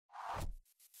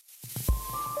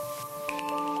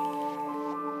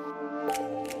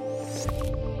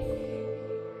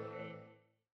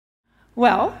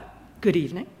Well, good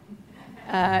evening.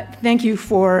 Thank you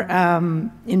for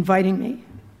inviting me.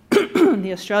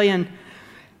 The Australian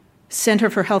Centre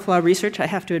for Health Law Research, I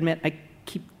have to admit, I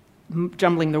keep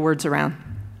jumbling the words around,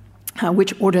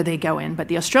 which order they go in, but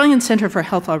the Australian Centre for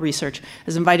Health Law Research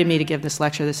has invited me to give this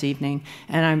lecture this evening,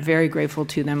 and I'm very grateful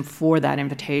to them for that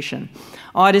invitation.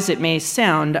 Odd as it may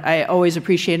sound, I always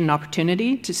appreciate an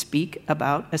opportunity to speak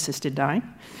about assisted dying.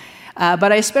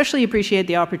 But I especially appreciate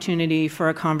the opportunity for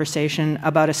a conversation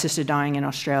about assisted dying in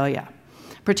Australia,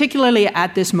 particularly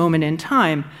at this moment in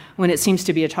time when it seems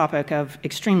to be a topic of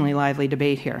extremely lively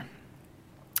debate here.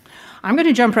 I'm going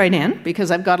to jump right in because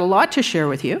I've got a lot to share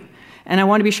with you, and I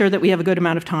want to be sure that we have a good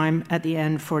amount of time at the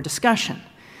end for discussion.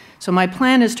 So my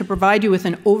plan is to provide you with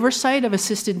an oversight of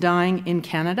assisted dying in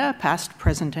Canada, past,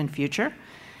 present, and future,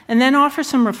 and then offer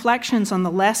some reflections on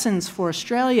the lessons for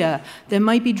Australia that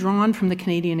might be drawn from the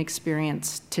Canadian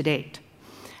experience to date.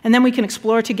 And then we can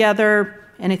explore together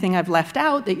anything I've left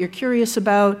out that you're curious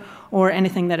about, or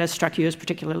anything that has struck you as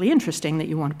particularly interesting that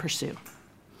you want to pursue.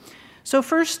 So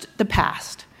first, the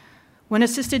past, when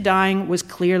assisted dying was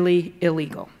clearly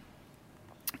illegal.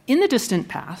 In the distant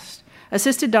past,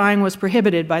 assisted dying was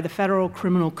prohibited by the Federal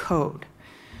Criminal Code.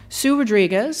 Sue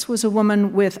Rodriguez was a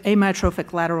woman with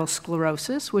amyotrophic lateral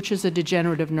sclerosis, which is a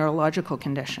degenerative neurological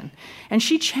condition, and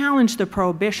she challenged the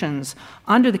prohibitions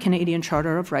under the Canadian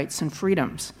Charter of Rights and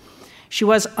Freedoms. She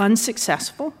was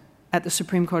unsuccessful at the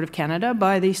Supreme Court of Canada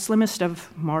by the slimmest of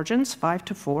margins,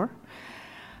 5-4.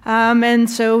 And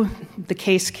so the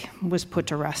case was put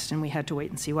to rest, and we had to wait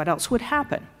and see what else would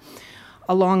happen.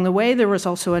 Along the way, there was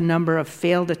also a number of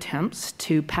failed attempts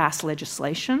to pass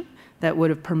legislation that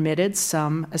would have permitted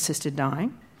some assisted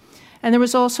dying. And there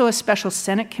was also a special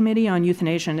Senate committee on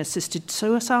euthanasia and assisted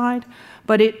suicide,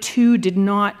 but it too did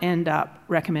not end up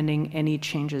recommending any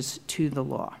changes to the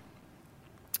law.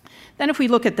 Then if we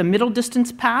look at the middle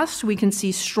distance past, we can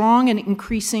see strong and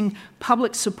increasing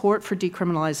public support for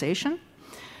decriminalization.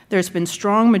 There's been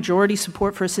strong majority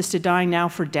support for assisted dying now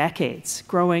for decades,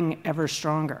 growing ever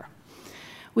stronger.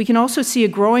 We can also see a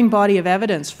growing body of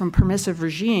evidence from permissive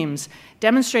regimes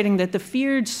demonstrating that the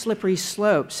feared slippery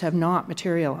slopes have not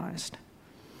materialized.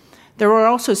 There were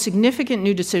also significant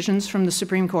new decisions from the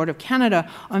Supreme Court of Canada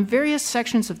on various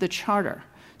sections of the Charter.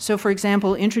 So, for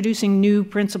example, introducing new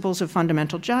principles of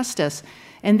fundamental justice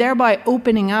and thereby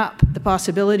opening up the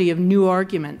possibility of new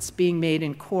arguments being made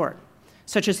in court,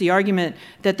 such as the argument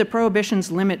that the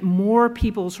prohibitions limit more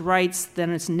people's rights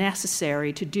than is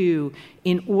necessary to do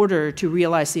in order to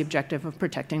realize the objective of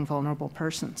protecting vulnerable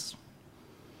persons.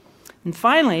 And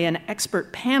finally, an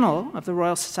expert panel of the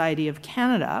Royal Society of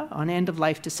Canada on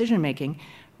end-of-life decision-making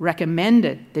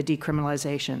recommended the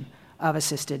decriminalization of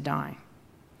assisted dying.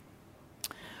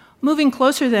 Moving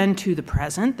closer then to the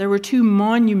present, there were two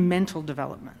monumental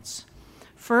developments.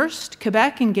 First,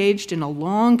 Quebec engaged in a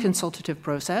long consultative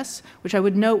process, which I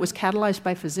would note was catalyzed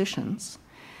by physicians,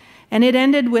 and it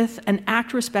ended with an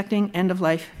act respecting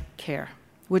end-of-life care,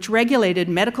 which regulated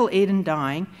medical aid in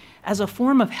dying as a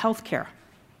form of health care.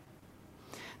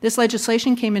 This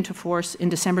legislation came into force in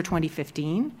December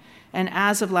 2015, and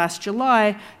as of last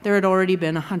July, there had already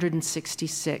been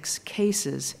 166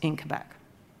 cases in Quebec.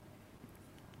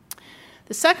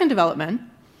 The second development,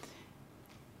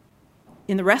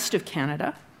 in the rest of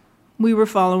Canada, we were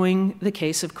following the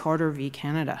case of Carter v.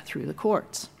 Canada through the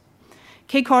courts.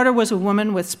 Kay Carter was a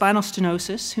woman with spinal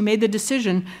stenosis who made the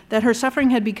decision that her suffering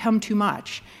had become too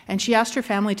much, and she asked her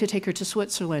family to take her to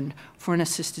Switzerland for an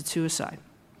assisted suicide.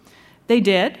 They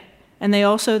did, and they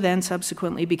also then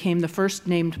subsequently became the first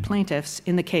named plaintiffs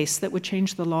in the case that would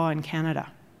change the law in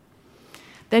Canada.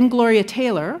 Then Gloria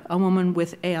Taylor, a woman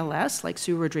with ALS, like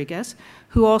Sue Rodriguez,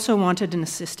 who also wanted an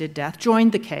assisted death,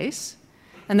 joined the case,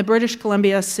 and the British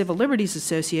Columbia Civil Liberties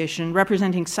Association,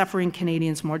 representing suffering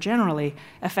Canadians more generally,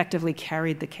 effectively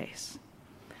carried the case.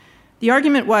 The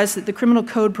argument was that the criminal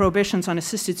code prohibitions on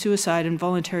assisted suicide and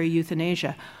voluntary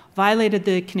euthanasia violated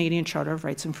the Canadian Charter of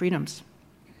Rights and Freedoms.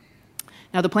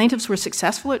 Now, the plaintiffs were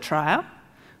successful at trial.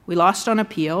 We lost on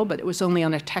appeal, but it was only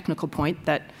on a technical point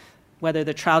that whether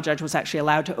the trial judge was actually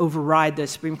allowed to override the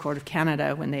Supreme Court of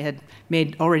Canada when they had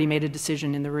already made a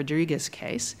decision in the Rodriguez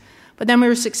case. But then we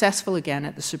were successful again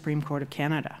at the Supreme Court of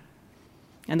Canada.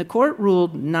 And the court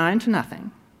ruled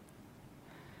 9-0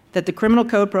 that the criminal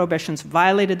code prohibitions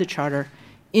violated the Charter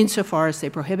insofar as they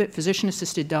prohibit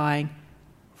physician-assisted dying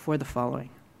for the following: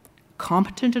 a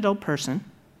competent adult person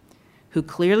who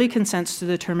clearly consents to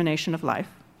the termination of life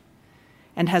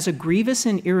and has a grievous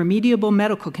and irremediable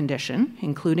medical condition,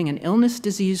 including an illness,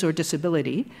 disease, or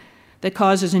disability, that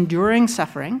causes enduring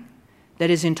suffering that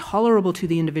is intolerable to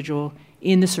the individual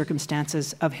in the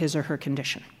circumstances of his or her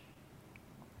condition.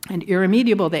 And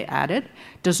irremediable, they added,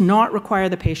 does not require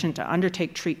the patient to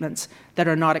undertake treatments that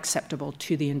are not acceptable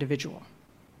to the individual.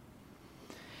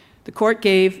 The court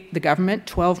gave the government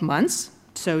 12 months,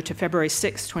 so to February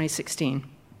 6, 2016,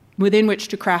 within which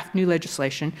to craft new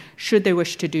legislation should they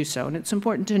wish to do so. And it's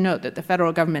important to note that the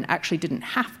federal government actually didn't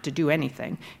have to do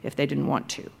anything if they didn't want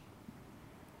to.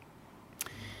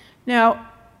 Now,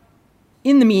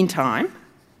 in the meantime,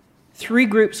 3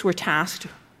 groups were tasked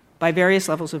by various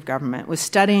levels of government with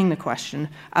studying the question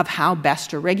of how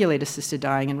best to regulate assisted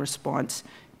dying in response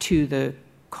to the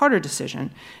Carter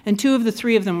decision, and 2 of the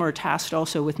 3 of them were tasked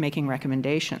also with making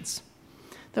recommendations.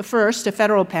 The first, a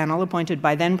federal panel appointed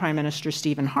by then Prime Minister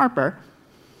Stephen Harper,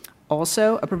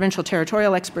 also a provincial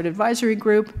territorial expert advisory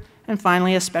group, and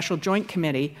finally a special joint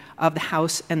committee of the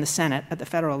House and the Senate at the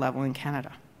federal level in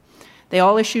Canada. They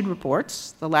all issued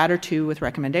reports, the latter 2 with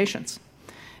recommendations.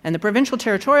 And the Provincial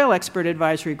Territorial Expert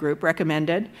Advisory Group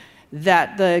recommended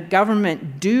that the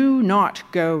government do not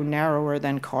go narrower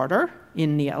than Carter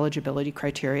in the eligibility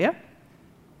criteria,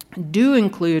 do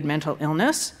include mental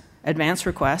illness, advance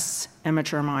requests, and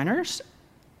mature minors,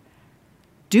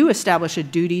 do establish a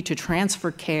duty to transfer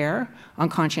care on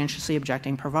conscientiously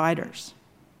objecting providers.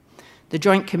 The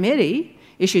Joint Committee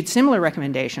issued similar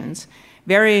recommendations,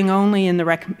 varying only in the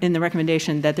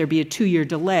recommendation that there be a 2-year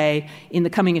delay in the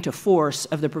coming into force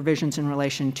of the provisions in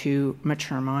relation to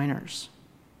mature minors.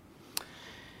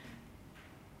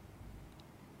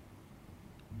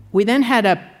 We then had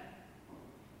a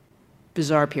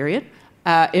bizarre period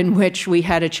in which we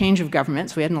had a change of government.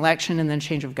 So we had an election and then a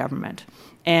change of government.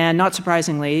 And not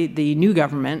surprisingly, the new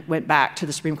government went back to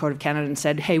the Supreme Court of Canada and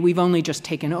said, hey, we've only just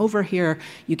taken over here.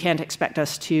 You can't expect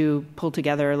us to pull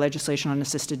together legislation on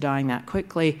assisted dying that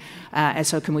quickly. And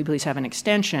so can we please have an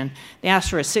extension? They asked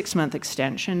for a 6-month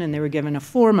extension, and they were given a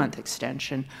 4-month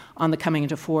extension on the coming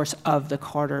into force of the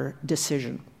Carter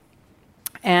decision.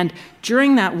 And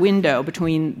during that window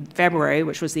between February,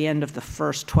 which was the end of the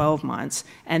first 12 months,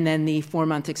 and then the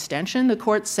 4-month extension, the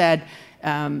court said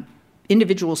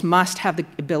individuals must have the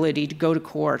ability to go to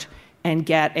court and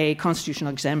get a constitutional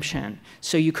exemption.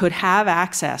 So you could have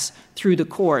access through the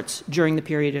courts during the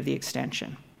period of the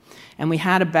extension. And we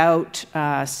had about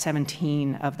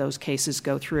 17 of those cases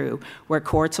go through where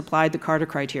courts applied the Carter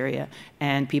criteria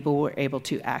and people were able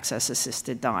to access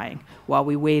assisted dying while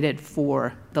we waited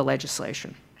for the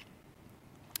legislation.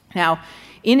 Now,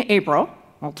 in April,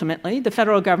 ultimately, the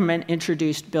federal government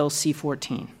introduced Bill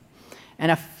C-14.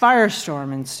 And a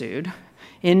firestorm ensued,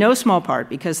 in no small part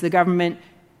because the government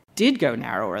did go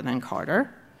narrower than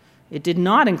Carter. It did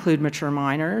not include mature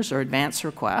minors or advance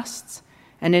requests,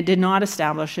 and it did not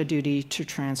establish a duty to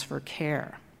transfer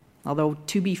care. Although,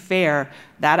 to be fair,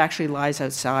 that actually lies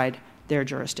outside their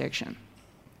jurisdiction.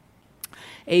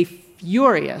 A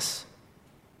furious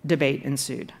debate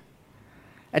ensued.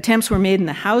 Attempts were made in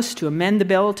the House to amend the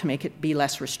bill to make it be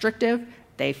less restrictive.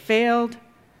 They failed.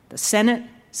 The Senate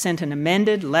sent an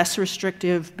amended, less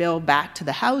restrictive bill back to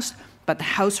the House, but the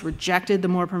House rejected the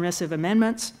more permissive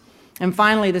amendments. And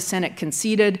finally, the Senate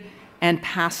conceded and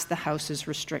passed the House's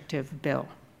restrictive bill.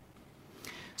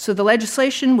 So the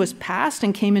legislation was passed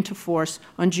and came into force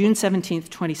on June 17,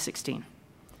 2016.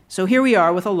 So here we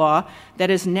are with a law that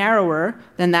is narrower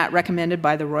than that recommended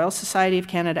by the Royal Society of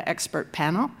Canada Expert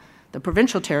Panel, the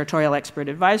Provincial Territorial Expert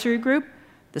Advisory Group,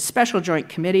 the Special Joint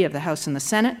Committee of the House and the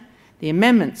Senate, the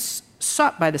amendments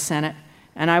sought by the Senate,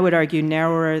 and I would argue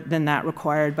narrower than that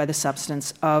required by the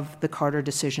substance of the Carter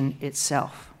decision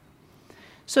itself.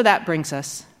 So that brings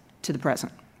us to the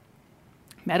present.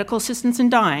 Medical assistance in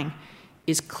dying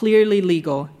is clearly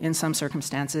legal in some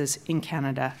circumstances in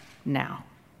Canada now.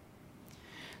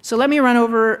 So let me run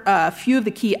over a few of the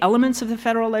key elements of the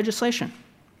federal legislation.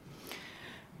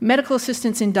 Medical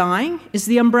assistance in dying is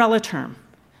the umbrella term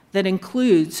that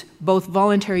includes both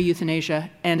voluntary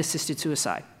euthanasia and assisted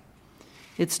suicide.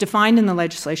 It's defined in the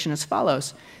legislation as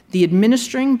follows: the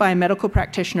administering by a medical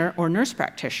practitioner or nurse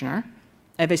practitioner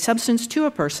of a substance to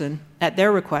a person at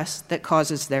their request that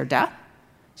causes their death,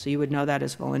 so you would know that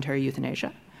as voluntary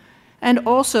euthanasia, and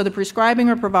also the prescribing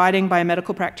or providing by a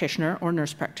medical practitioner or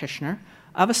nurse practitioner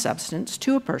of a substance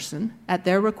to a person at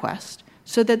their request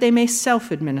so that they may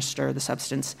self-administer the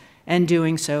substance and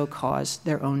doing so cause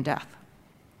their own death.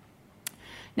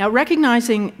 Now,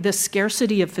 recognizing the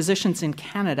scarcity of physicians in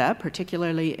Canada,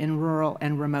 particularly in rural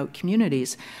and remote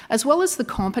communities, as well as the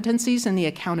competencies and the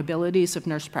accountabilities of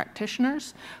nurse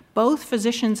practitioners, both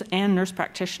physicians and nurse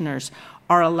practitioners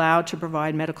are allowed to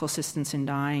provide medical assistance in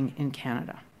dying in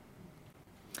Canada.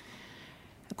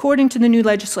 According to the new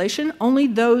legislation, only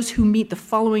those who meet the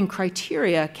following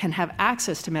criteria can have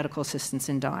access to medical assistance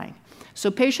in dying. So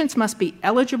patients must be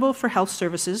eligible for health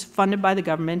services funded by the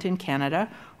government in Canada,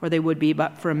 or they would be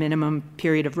but for a minimum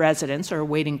period of residence or a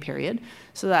waiting period.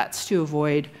 So that's to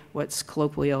avoid what's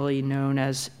colloquially known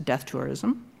as death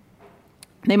tourism.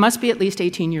 They must be at least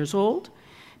 18 years old,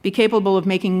 be capable of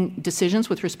making decisions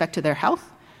with respect to their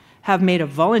health, have made a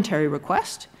voluntary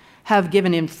request, have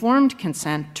given informed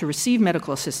consent to receive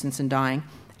medical assistance in dying,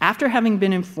 after having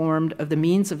been informed of the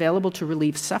means available to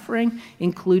relieve suffering,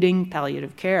 including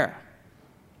palliative care.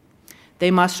 They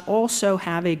must also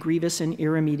have a grievous and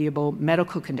irremediable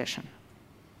medical condition.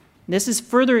 This is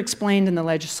further explained in the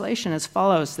legislation as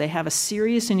follows. They have a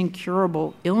serious and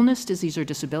incurable illness, disease, or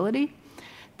disability.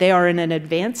 They are in an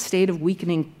advanced state of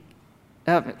weakening,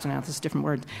 this is a different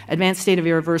word, advanced state of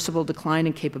irreversible decline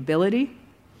in capability.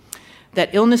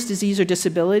 That illness, disease, or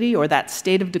disability, or that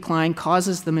state of decline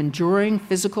causes them enduring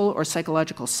physical or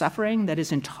psychological suffering that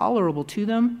is intolerable to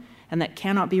them and that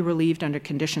cannot be relieved under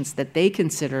conditions that they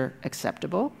consider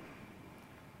acceptable,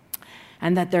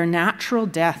 and that their natural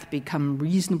death become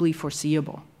reasonably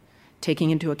foreseeable,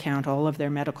 taking into account all of their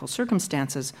medical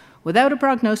circumstances without a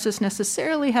prognosis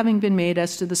necessarily having been made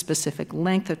as to the specific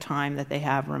length of time that they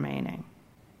have remaining.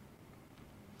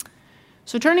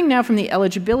 So turning now from the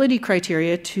eligibility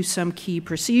criteria to some key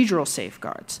procedural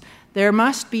safeguards. There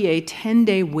must be a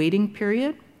 10-day waiting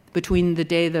period between the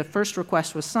day the first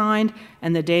request was signed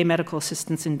and the day medical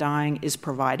assistance in dying is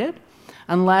provided,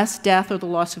 unless death or the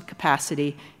loss of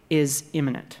capacity is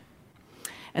imminent.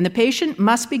 And the patient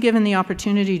must be given the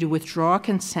opportunity to withdraw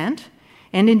consent,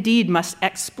 and indeed must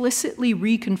explicitly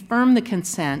reconfirm the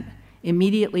consent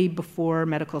immediately before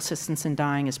medical assistance in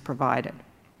dying is provided.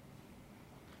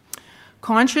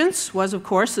 Conscience was, of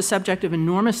course, the subject of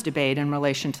enormous debate in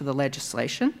relation to the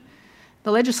legislation.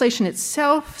 The legislation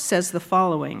itself says the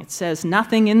following. It says,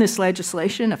 nothing in this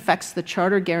legislation affects the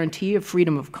Charter guarantee of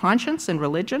freedom of conscience and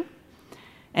religion,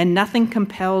 and nothing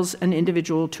compels an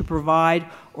individual to provide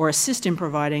or assist in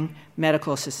providing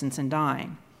medical assistance in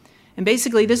dying. And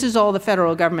basically, this is all the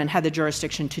federal government had the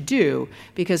jurisdiction to do,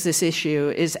 because this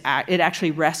issue it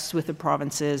actually rests with the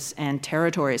provinces and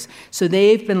territories. So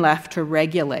they've been left to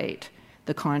regulate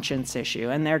the conscience issue,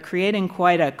 and they're creating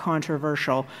quite a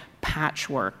controversial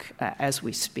patchwork as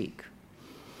we speak.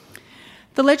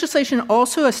 The legislation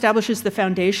also establishes the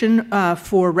foundation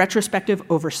for retrospective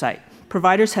oversight.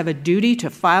 Providers have a duty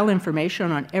to file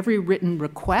information on every written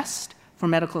request for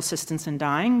medical assistance in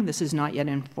dying. This is not yet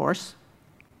in force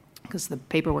because the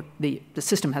paperwork, the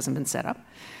system hasn't been set up.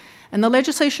 And the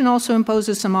legislation also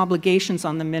imposes some obligations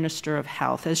on the Minister of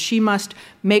Health, as she must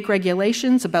make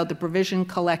regulations about the provision,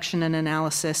 collection, and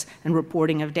analysis and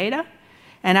reporting of data.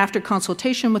 And after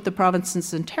consultation with the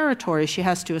provinces and territories, she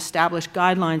has to establish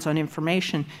guidelines on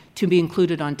information to be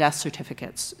included on death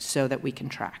certificates so that we can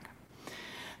track.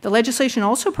 The legislation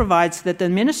also provides that the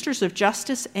Ministers of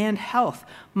Justice and Health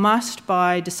must,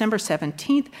 by December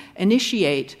 17th,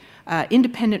 initiate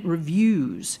independent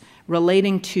reviews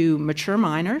relating to mature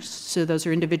minors, so those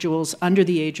are individuals under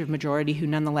the age of majority who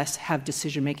nonetheless have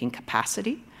decision-making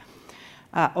capacity.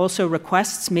 Also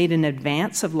requests made in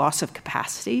advance of loss of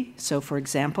capacity, so for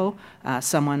example,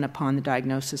 someone upon the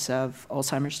diagnosis of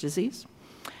Alzheimer's disease,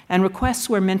 and requests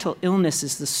where mental illness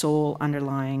is the sole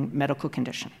underlying medical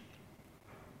condition.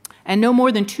 And no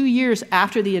more than 2 years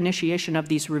after the initiation of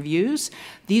these reviews,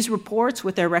 these reports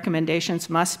with their recommendations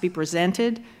must be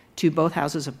presented to both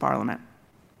houses of Parliament.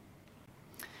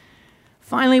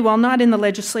 Finally, while not in the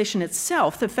legislation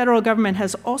itself, the federal government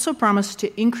has also promised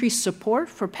to increase support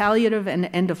for palliative and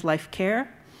end-of-life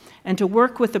care and to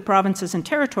work with the provinces and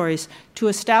territories to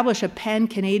establish a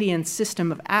pan-Canadian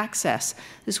system of access.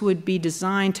 This would be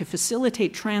designed to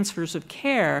facilitate transfers of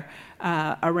care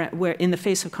where in the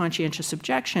face of conscientious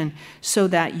objection, so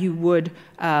that you would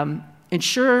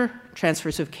ensure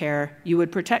transfers of care, you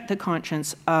would protect the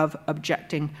conscience of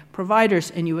objecting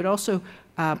providers, and you would also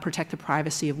protect the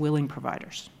privacy of willing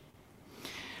providers.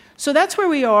 So that's where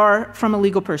we are from a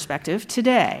legal perspective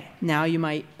today. Now you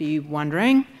might be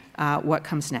wondering what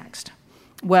comes next.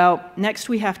 Well, next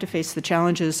we have to face the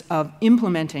challenges of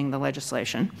implementing the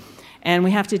legislation, and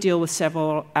we have to deal with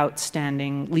several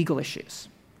outstanding legal issues.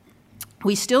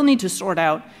 We still need to sort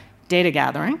out data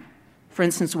gathering. For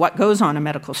instance, what goes on a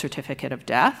medical certificate of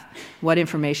death, what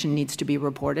information needs to be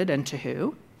reported and to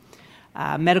who,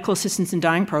 medical assistance in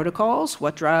dying protocols,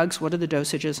 what drugs, what are the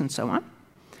dosages, and so on.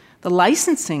 The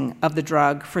licensing of the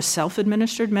drug for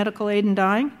self-administered medical aid in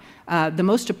dying. The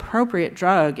most appropriate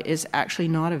drug is actually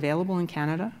not available in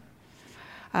Canada.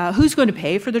 Who's going to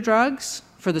pay for the drugs,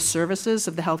 for the services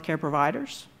of the healthcare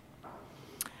providers?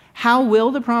 How will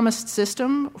the promised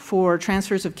system for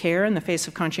transfers of care in the face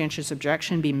of conscientious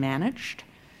objection be managed?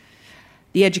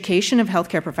 the education of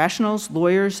healthcare professionals,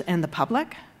 lawyers, and the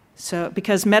public. So,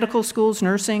 because medical schools,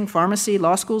 nursing, pharmacy,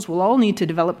 law schools will all need to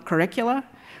develop curricula.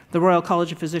 The Royal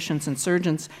College of Physicians and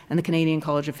Surgeons and the Canadian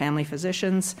College of Family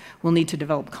Physicians will need to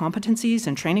develop competencies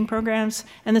and training programs,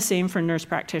 and the same for nurse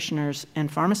practitioners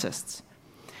and pharmacists.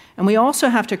 And we also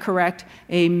have to correct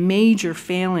a major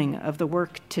failing of the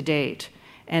work to date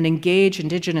and engage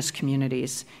Indigenous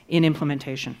communities in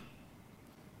implementation.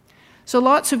 So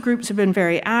lots of groups have been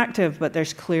very active, but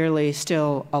there's clearly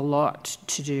still a lot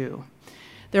to do.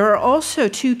 There are also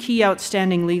two key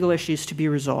outstanding legal issues to be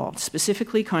resolved,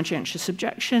 specifically conscientious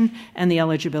objection and the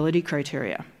eligibility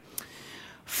criteria.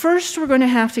 First, we're going to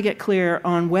have to get clear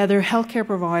on whether healthcare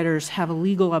providers have a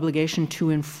legal obligation to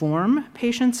inform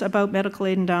patients about medical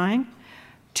aid in dying,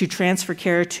 to transfer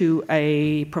care to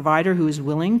a provider who is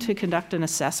willing to conduct an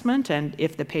assessment, and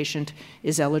if the patient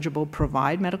is eligible,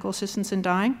 provide medical assistance in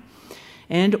dying,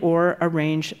 and or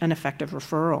arrange an effective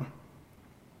referral.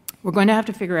 We're going to have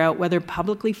to figure out whether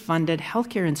publicly funded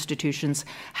healthcare institutions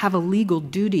have a legal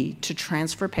duty to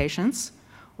transfer patients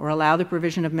or allow the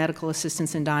provision of medical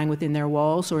assistance in dying within their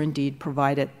walls, or indeed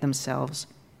provide it themselves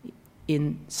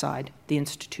inside the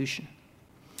institution.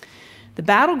 The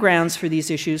battlegrounds for these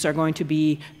issues are going to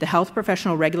be the health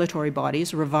professional regulatory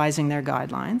bodies revising their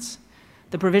guidelines,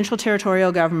 the provincial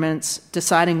territorial governments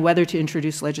deciding whether to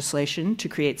introduce legislation to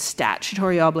create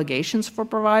statutory obligations for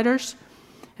providers,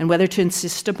 and whether to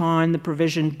insist upon the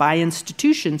provision by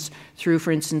institutions through,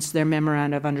 for instance, their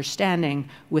memoranda of understanding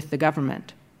with the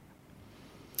government.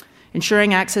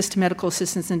 Ensuring access to medical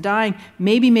assistance in dying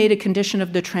may be made a condition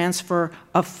of the transfer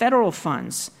of federal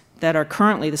funds that are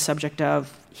currently the subject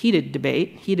of heated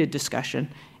debate, heated discussion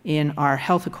in our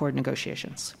health accord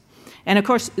negotiations. And of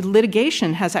course,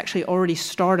 litigation has actually already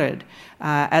started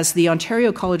as the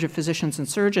Ontario College of Physicians and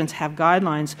Surgeons have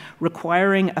guidelines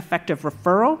requiring effective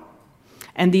referral,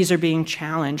 and these are being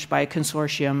challenged by a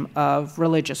consortium of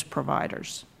religious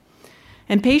providers.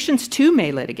 And patients too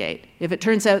may litigate if it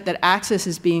turns out that access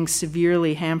is being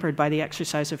severely hampered by the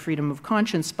exercise of freedom of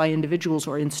conscience by individuals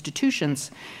or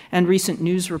institutions, and recent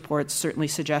news reports certainly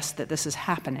suggest that this is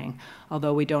happening,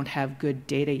 although we don't have good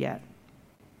data yet.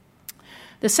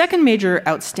 The second major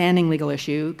outstanding legal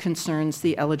issue concerns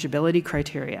the eligibility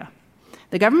criteria.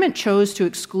 The government chose to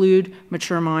exclude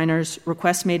mature minors,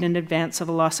 requests made in advance of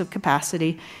a loss of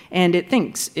capacity, and it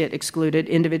thinks it excluded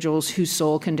individuals whose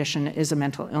sole condition is a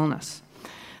mental illness.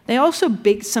 They also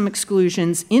baked some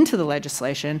exclusions into the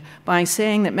legislation by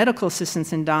saying that medical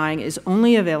assistance in dying is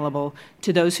only available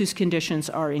to those whose conditions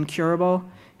are incurable,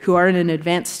 who are in an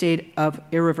advanced state of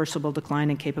irreversible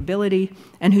decline in capability,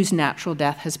 and whose natural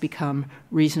death has become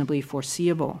reasonably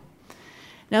foreseeable.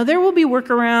 Now, there will be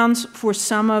workarounds for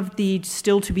some of the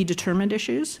still to be determined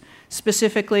issues,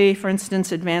 specifically, for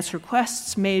instance, advance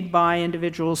requests made by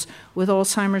individuals with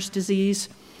Alzheimer's disease.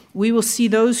 We will see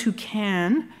those who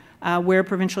can, where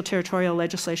provincial territorial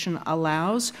legislation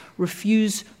allows,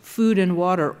 refuse food and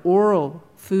water, oral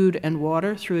food and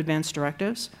water through advance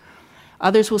directives.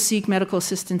 Others will seek medical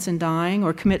assistance in dying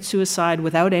or commit suicide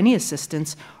without any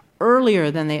assistance earlier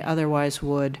than they otherwise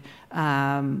would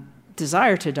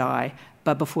desire to die,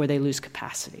 but before they lose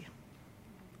capacity.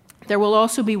 There will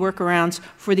also be workarounds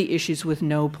for the issues with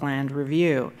no planned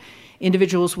review.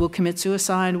 Individuals will commit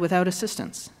suicide without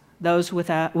assistance. Those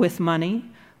with money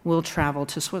will travel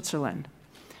to Switzerland.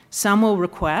 Some will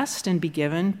request and be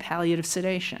given palliative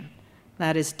sedation.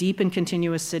 That is deep and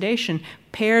continuous sedation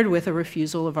paired with a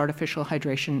refusal of artificial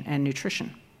hydration and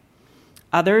nutrition.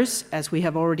 Others, as we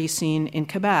have already seen in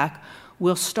Quebec,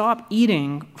 will stop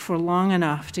eating for long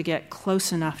enough to get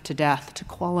close enough to death to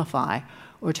qualify,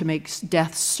 or to make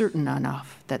death certain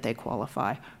enough that they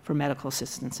qualify for medical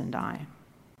assistance in dying.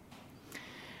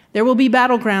 There will be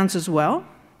battlegrounds as well.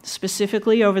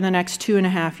 Specifically, over the next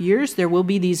 2.5 years, there will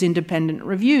be these independent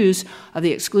reviews of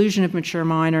the exclusion of mature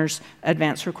minors,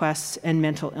 advance requests, and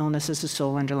mental illness as a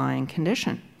sole underlying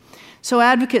condition. So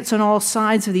advocates on all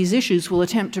sides of these issues will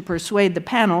attempt to persuade the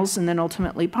panels and then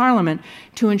ultimately Parliament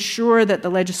to ensure that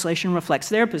the legislation reflects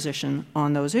their position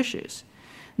on those issues.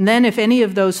 And then if any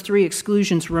of those three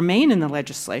exclusions remain in the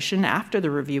legislation after the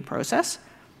review process,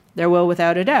 there will,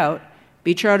 without a doubt,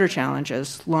 be charter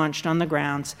challenges launched on the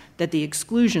grounds that the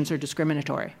exclusions are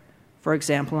discriminatory, for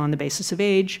example, on the basis of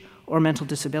age or mental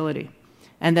disability,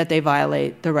 and that they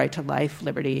violate the right to life,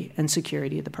 liberty, and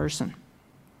security of the person.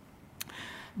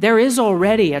 There is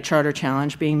already a charter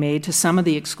challenge being made to some of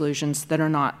the exclusions that are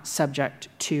not subject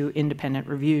to independent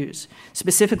reviews,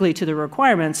 specifically to the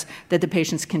requirements that the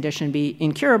patient's condition be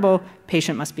incurable,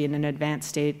 patient must be in an advanced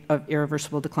state of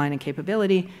irreversible decline in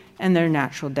capability, and their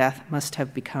natural death must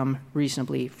have become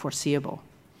reasonably foreseeable.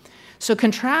 So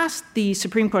contrast the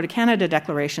Supreme Court of Canada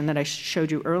declaration that I showed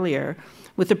you earlier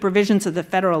with the provisions of the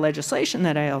federal legislation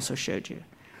that I also showed you.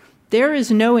 There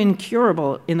is no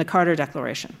incurable in the Carter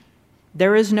Declaration.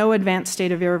 There is no advanced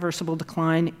state of irreversible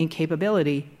decline in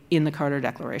capability in the Carter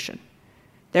Declaration.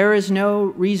 There is no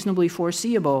reasonably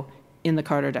foreseeable in the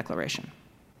Carter Declaration.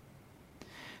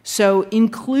 So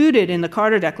included in the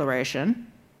Carter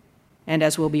Declaration, and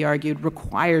as will be argued,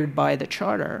 required by the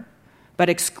Charter, but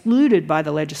excluded by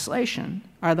the legislation,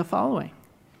 are the following.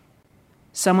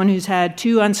 Someone who's had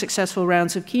 2 unsuccessful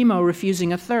rounds of chemo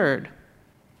refusing a third,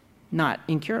 not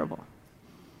incurable.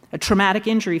 A traumatic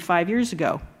injury 5 years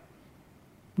ago,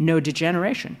 no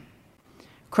degeneration.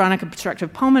 Chronic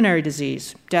obstructive pulmonary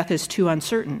disease, death is too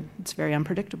uncertain, it's very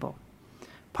unpredictable.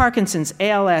 Parkinson's,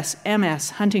 ALS,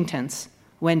 MS, Huntington's,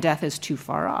 when death is too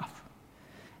far off.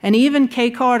 And even Kay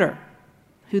Carter,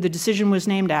 who the decision was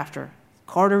named after,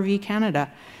 Carter v. Canada,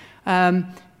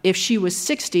 if she was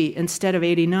 60 instead of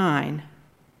 89,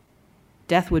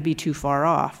 death would be too far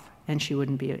off and she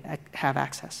wouldn't have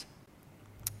access.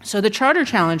 So the Charter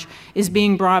challenge is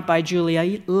being brought by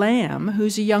Julia Lamb,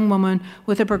 who's a young woman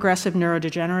with a progressive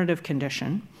neurodegenerative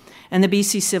condition, and the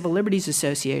BC Civil Liberties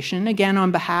Association, again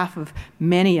on behalf of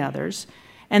many others,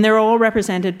 and they're all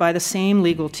represented by the same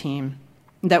legal team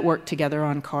that worked together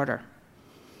on Carter.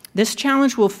 This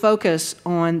challenge will focus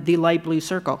on the light blue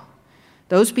circle,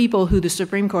 those people who the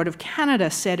Supreme Court of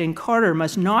Canada said in Carter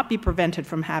must not be prevented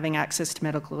from having access to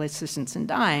medical assistance in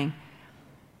dying,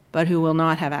 but who will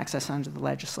not have access under the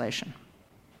legislation.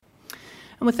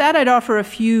 And with that, I'd offer a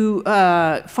few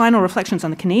final reflections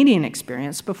on the Canadian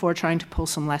experience before trying to pull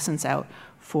some lessons out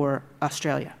for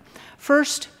Australia.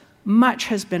 First, much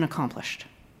has been accomplished.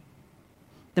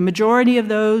 The majority of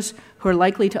those who are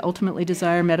likely to ultimately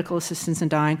desire medical assistance in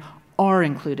dying are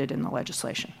included in the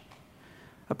legislation.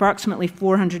 Approximately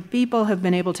 400 people have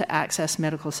been able to access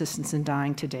medical assistance in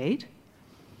dying to date.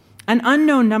 An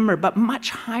unknown number, but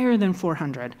much higher than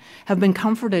 400, have been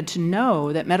comforted to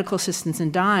know that medical assistance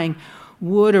in dying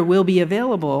would or will be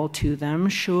available to them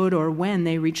should or when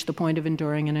they reach the point of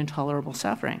enduring an intolerable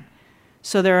suffering.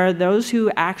 So there are those who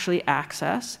actually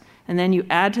access, and then you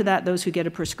add to that those who get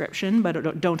a prescription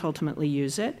but don't ultimately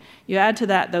use it. You add to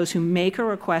that those who make a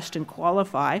request and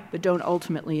qualify but don't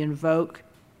ultimately invoke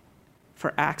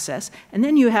for access. And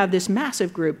then you have this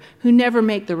massive group who never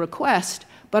make the request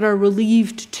but are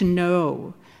relieved to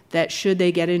know that should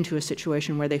they get into a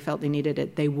situation where they felt they needed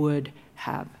it, they would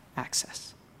have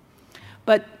access.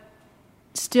 But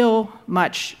still,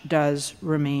 much does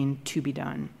remain to be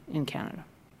done in Canada.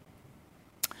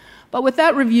 But with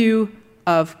that review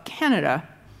of Canada,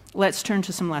 let's turn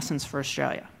to some lessons for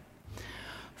Australia.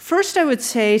 First, I would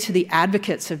say to the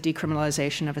advocates of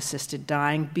decriminalization of assisted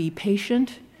dying, be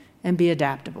patient and be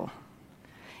adaptable.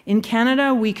 In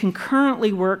Canada, we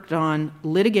concurrently worked on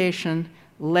litigation,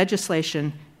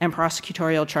 legislation, and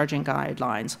prosecutorial charging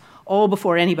guidelines, all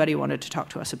before anybody wanted to talk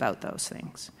to us about those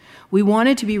things. We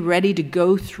wanted to be ready to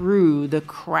go through the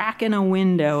crack in a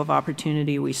window of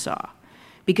opportunity we saw.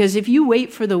 Because if you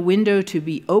wait for the window to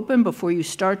be open before you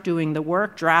start doing the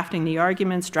work, drafting the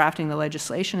arguments, drafting the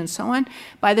legislation, and so on,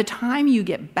 by the time you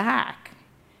get back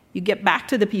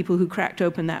to the people who cracked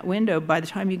open that window, by the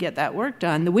time you get that work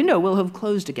done, the window will have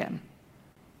closed again.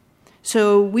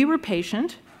 So we were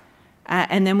patient,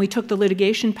 and then we took the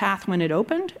litigation path when it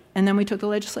opened, and then we took the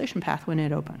legislation path when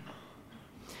it opened.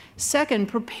 Second,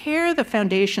 prepare the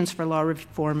foundations for law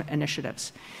reform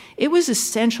initiatives. It was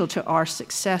essential to our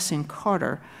success in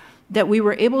Carter that we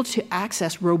were able to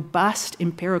access robust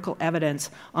empirical evidence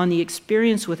on the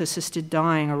experience with assisted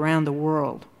dying around the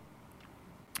world,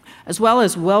 as well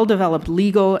as well-developed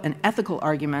legal and ethical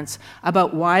arguments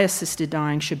about why assisted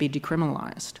dying should be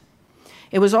decriminalized.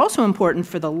 It was also important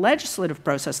for the legislative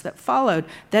process that followed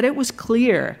that it was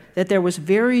clear that there was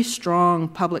very strong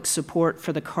public support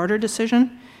for the Carter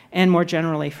decision and more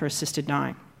generally for assisted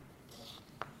dying.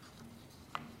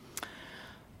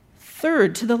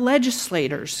 Third, to the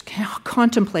legislators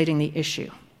contemplating the issue,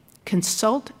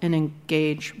 consult and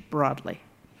engage broadly.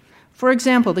 For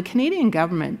example, the Canadian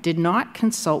government did not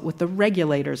consult with the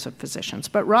regulators of physicians,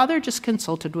 but rather just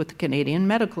consulted with the Canadian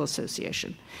Medical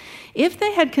Association. If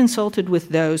they had consulted with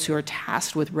those who are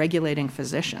tasked with regulating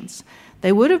physicians,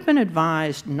 they would have been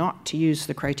advised not to use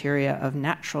the criteria of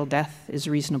natural death is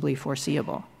reasonably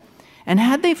foreseeable. And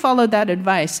had they followed that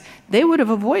advice, they would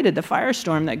have avoided the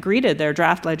firestorm that greeted their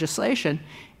draft legislation,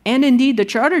 and indeed the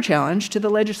Charter challenge to the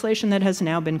legislation that has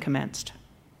now been commenced.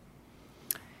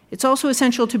 It's also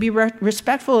essential to be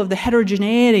respectful of the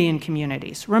heterogeneity in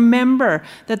communities. Remember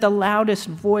that the loudest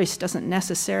voice doesn't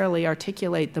necessarily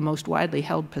articulate the most widely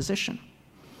held position.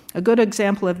 A good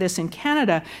example of this in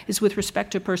Canada is with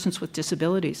respect to persons with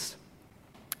disabilities.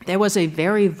 There was a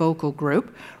very vocal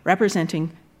group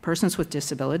representing persons with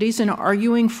disabilities and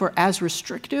arguing for as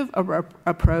restrictive an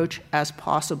approach as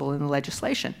possible in the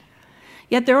legislation.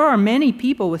 Yet there are many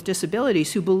people with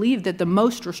disabilities who believe that the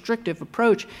most restrictive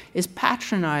approach is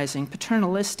patronizing,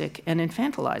 paternalistic, and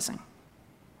infantilizing.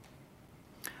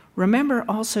 Remember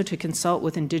also to consult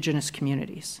with Indigenous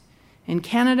communities. In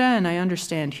Canada, and I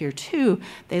understand here too,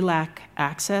 they lack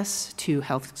access to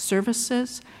health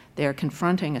services, they are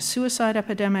confronting a suicide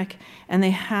epidemic, and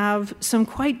they have some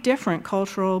quite different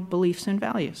cultural beliefs and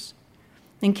values.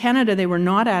 In Canada, they were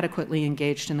not adequately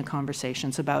engaged in the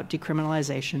conversations about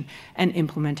decriminalization and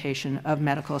implementation of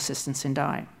medical assistance in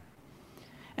dying.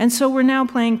 And so we're now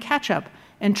playing catch-up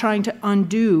and trying to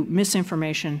undo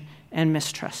misinformation and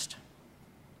mistrust.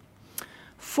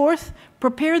 Fourth,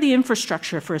 prepare the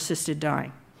infrastructure for assisted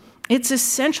dying. It's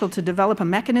essential to develop a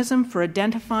mechanism for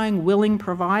identifying willing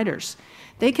providers.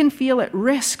 They can feel at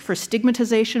risk for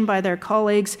stigmatization by their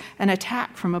colleagues and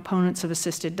attack from opponents of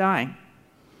assisted dying.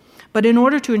 But in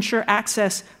order to ensure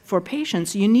access for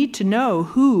patients, you need to know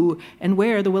who and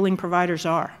where the willing providers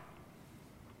are.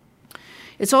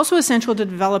 It's also essential to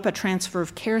develop a transfer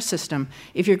of care system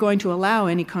if you're going to allow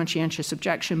any conscientious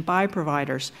objection by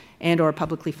providers and or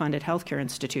publicly funded healthcare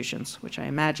institutions, which I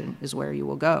imagine is where you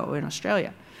will go in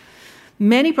Australia.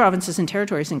 Many provinces and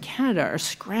territories in Canada are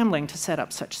scrambling to set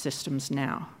up such systems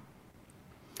now.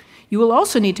 You will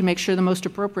also need to make sure the most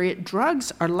appropriate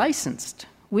drugs are licensed.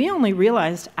 We only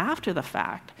realized after the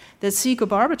fact that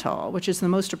secobarbital, which is the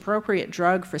most appropriate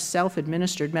drug for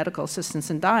self-administered medical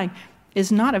assistance in dying, is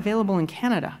not available in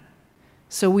Canada.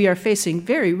 So we are facing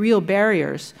very real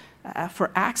barriers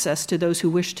for access to those who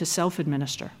wish to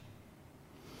self-administer.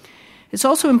 It's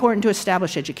also important to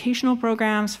establish educational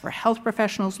programs for health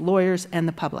professionals, lawyers, and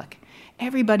the public.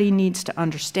 Everybody needs to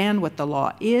understand what the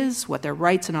law is, what their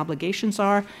rights and obligations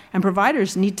are, and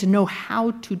providers need to know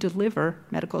how to deliver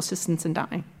medical assistance in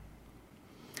dying.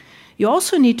 You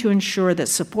also need to ensure that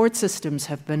support systems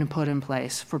have been put in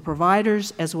place for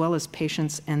providers as well as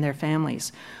patients and their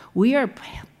families. We're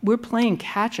playing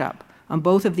catch-up on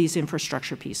both of these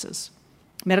infrastructure pieces.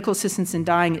 Medical assistance in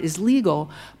dying is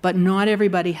legal, but not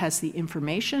everybody has the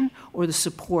information or the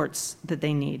supports that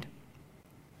they need.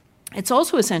 It's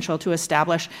also essential to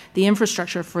establish the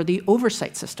infrastructure for the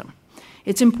oversight system.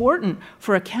 It's important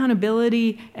for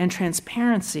accountability and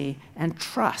transparency and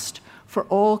trust for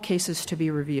all cases to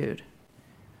be reviewed.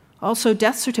 Also,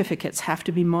 death certificates have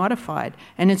to be modified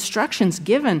and instructions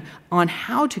given on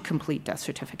how to complete death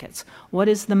certificates. What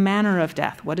is the manner of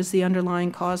death? What is the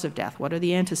underlying cause of death? What are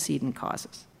the antecedent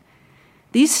causes?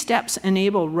 These steps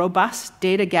enable robust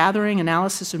data gathering,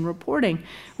 analysis, and reporting,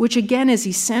 which again is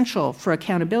essential for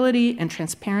accountability and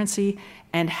transparency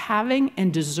and having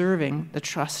and deserving the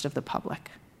trust of the public.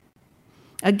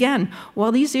 Again,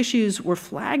 while these issues were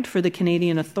flagged for the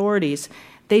Canadian authorities,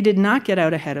 they did not get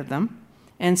out ahead of them.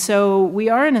 And so we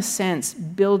are, in a sense,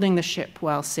 building the ship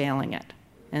while sailing it,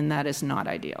 and that is not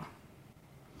ideal.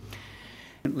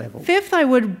 Level. Fifth, I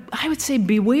would say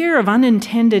beware of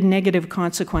unintended negative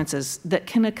consequences that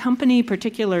can accompany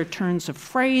particular turns of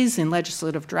phrase in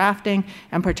legislative drafting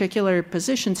and particular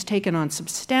positions taken on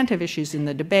substantive issues in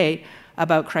the debate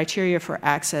about criteria for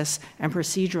access and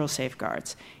procedural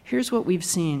safeguards. Here's what we've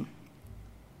seen.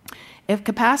 If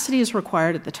capacity is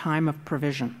required at the time of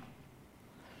provision,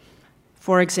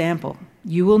 for example,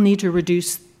 you will need to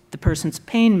reduce the person's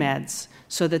pain meds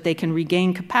so that they can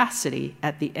regain capacity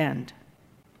at the end.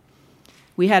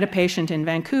 We had a patient in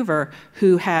Vancouver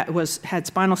who had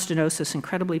spinal stenosis,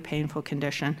 incredibly painful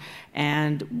condition,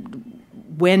 and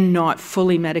when not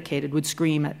fully medicated would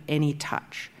scream at any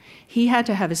touch. He had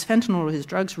to have his fentanyl or his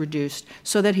drugs reduced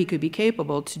so that he could be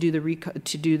capable to do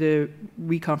the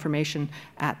reconfirmation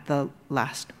at the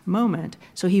last moment.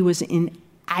 So he was in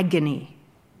agony.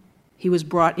 He was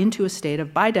brought into a state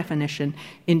of, by definition,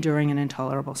 enduring an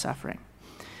intolerable suffering.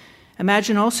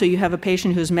 Imagine also you have a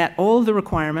patient who's met all the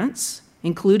requirements,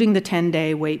 including the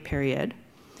 10-day wait period.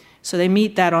 So they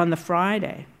meet that on the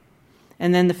Friday.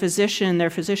 And then their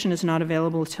physician is not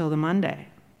available until the Monday.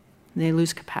 They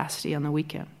lose capacity on the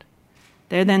weekend.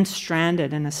 They're then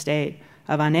stranded in a state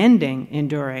of unending,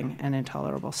 enduring, and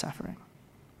intolerable suffering.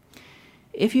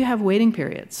 If you have waiting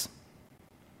periods,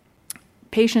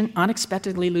 patient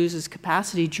unexpectedly loses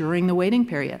capacity during the waiting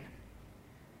period,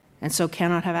 and so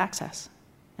cannot have access,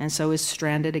 and so is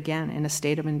stranded again in a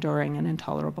state of enduring and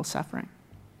intolerable suffering.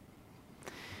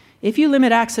 If you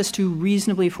limit access to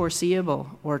reasonably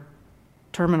foreseeable or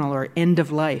terminal or end of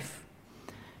life,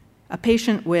 a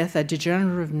patient with a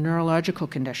degenerative neurological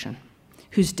condition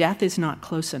whose death is not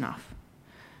close enough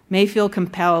may feel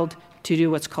compelled to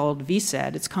do what's called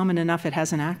VSED. It's common enough it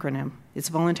has an acronym. It's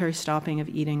voluntary stopping of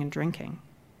eating and drinking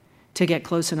to get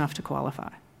close enough to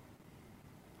qualify.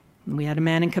 And we had a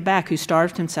man in Quebec who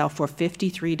starved himself for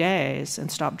 53 days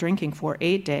and stopped drinking for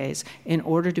 8 days in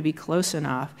order to be close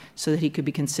enough so that he could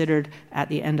be considered at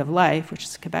the end of life, which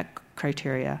is the Quebec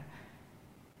criteria,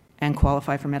 and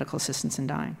qualify for medical assistance in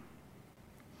dying.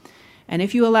 And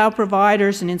if you allow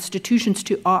providers and institutions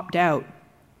to opt out,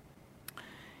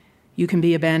 you can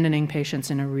be abandoning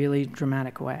patients in a really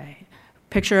dramatic way.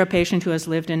 Picture a patient who has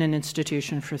lived in an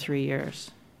institution for 3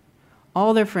 years.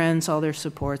 All their friends, all their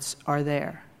supports are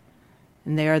there.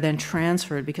 And they are then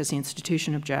transferred, because the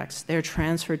institution objects, they're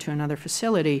transferred to another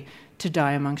facility to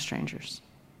die among strangers.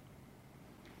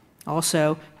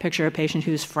 Also, picture a patient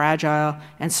who is fragile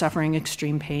and suffering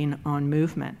extreme pain on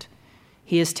movement.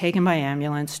 He is taken by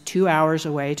ambulance 2 hours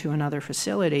away to another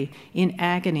facility in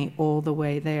agony all the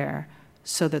way there,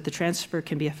 so that the transfer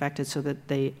can be effected, so that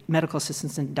the medical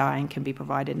assistance in dying can be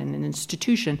provided in an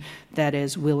institution that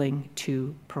is willing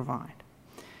to provide.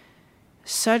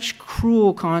 Such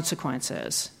cruel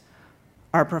consequences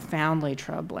are profoundly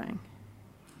troubling,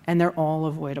 and they're all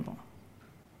avoidable.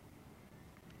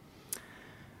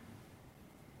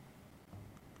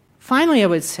 Finally, I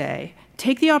would say,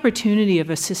 take the opportunity of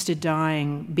assisted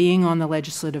dying being on the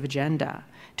legislative agenda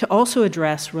to also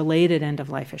address related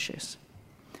end-of-life issues.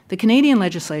 The Canadian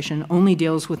legislation only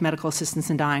deals with medical assistance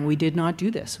in dying. We did not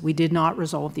do this. We did not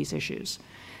resolve these issues.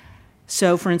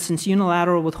 So, for instance,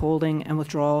 unilateral withholding and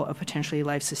withdrawal of potentially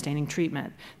life-sustaining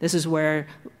treatment. This is where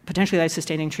potentially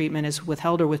life-sustaining treatment is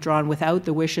withheld or withdrawn without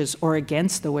the wishes or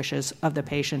against the wishes of the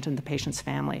patient and the patient's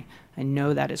family. I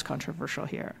know that is controversial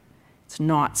here. It's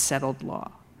not settled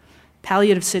law.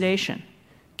 Palliative sedation.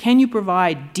 Can you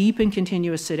provide deep and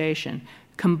continuous sedation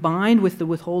combined with the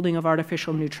withholding of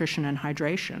artificial nutrition and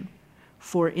hydration?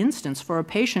 For instance, for a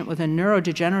patient with a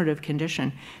neurodegenerative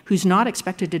condition who's not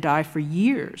expected to die for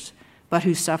years, but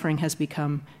whose suffering has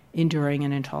become enduring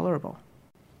and intolerable.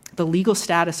 The legal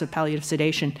status of palliative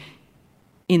sedation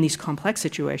in these complex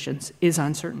situations is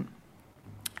uncertain.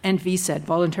 And VSED,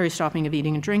 voluntary stopping of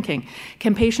eating and drinking.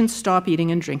 Can patients stop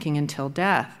eating and drinking until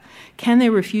death? Can they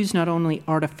refuse not only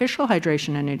artificial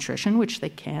hydration and nutrition, which they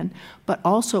can, but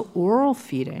also oral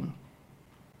feeding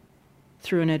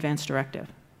through an advance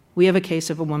directive? We have a case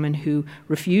of a woman who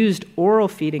refused oral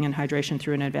feeding and hydration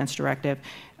through an advance directive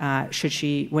should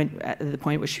she went at the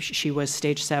point where she was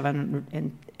stage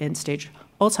 7 and stage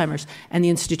Alzheimer's, and the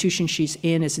institution she's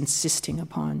in is insisting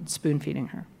upon spoon feeding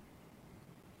her.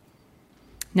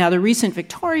 Now, the recent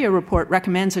Victoria report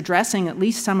recommends addressing at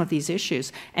least some of these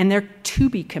issues, and they're to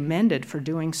be commended for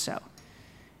doing so.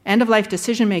 End-of-life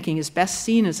decision-making is best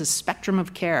seen as a spectrum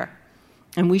of care,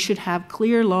 and we should have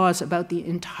clear laws about the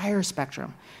entire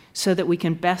spectrum so that we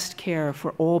can best care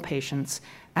for all patients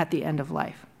at the end of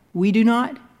life. We do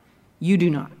not, you do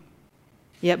not.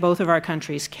 Yet both of our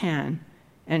countries can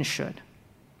and should.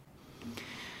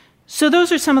 So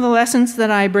those are some of the lessons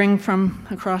that I bring from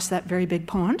across that very big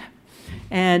pond.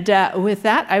 And with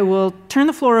that, I will turn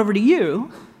the floor over to you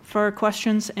for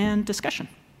questions and discussion.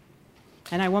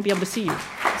 And I won't be able to see you.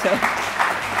 So.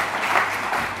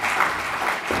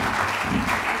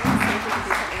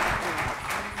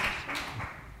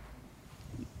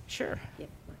 Sure. Yep.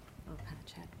 I'll have a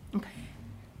chat. Okay.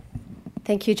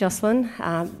 Thank you, Jocelyn.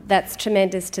 That's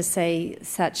tremendous to see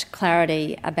such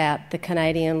clarity about the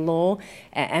Canadian law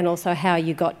and also how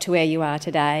you got to where you are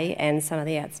today and some of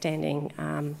the outstanding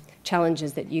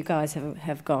challenges that you guys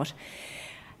have got.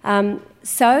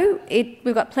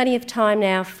 We've got plenty of time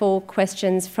now for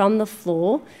questions from the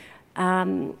floor.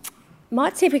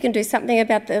 Might see if we can do something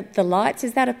about the lights.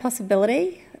 Is that a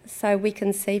possibility? So we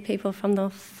can see people from the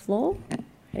floor?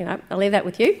 Anyway, I'll leave that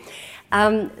with you.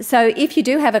 So if you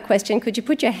do have a question, could you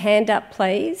put your hand up,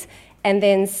 please, and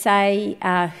then say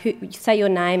your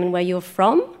name and where you're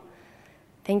from?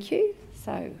 Thank you.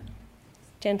 So,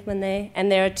 gentleman there,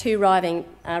 and there are 2 roving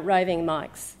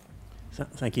mics.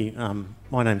 Thank you.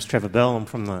 My name's Trevor Bell. I'm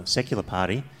from the Secular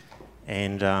Party,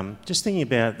 and just thinking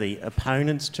about the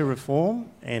opponents to reform,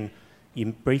 and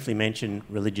you briefly mentioned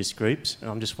religious groups, and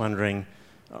I'm just wondering,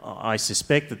 I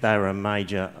suspect that they were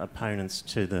major opponents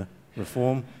to the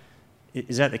reform.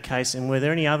 Is that the case? And were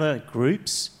there any other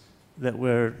groups that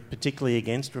were particularly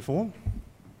against reform?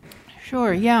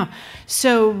 Sure, yeah.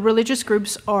 So religious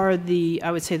groups are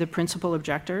I would say, the principal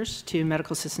objectors to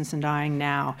medical assistance in dying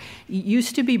now. It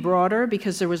used to be broader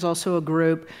because there was also a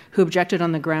group who objected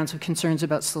on the grounds of concerns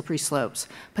about slippery slopes.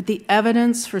 But the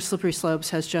evidence for slippery slopes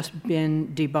has just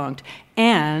been debunked,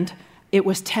 and it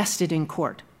was tested in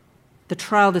court. The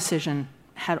trial decision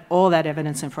had all that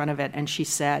evidence in front of it, and she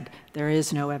said there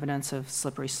is no evidence of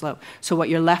slippery slope. So what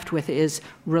you're left with is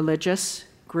religious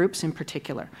groups in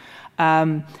particular.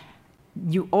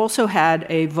 You also had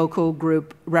a vocal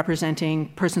group representing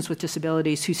persons with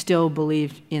disabilities who still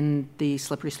believed in the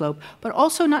slippery slope, but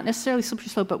also not necessarily slippery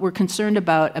slope, but were concerned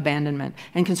about abandonment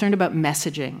and concerned about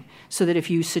messaging. So that if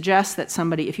you suggest that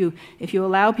somebody, if you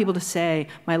allow people to say,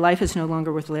 my life is no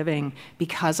longer worth living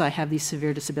because I have these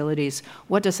severe disabilities,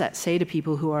 what does that say to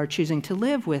people who are choosing to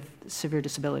live with severe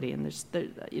disability? And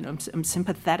I'm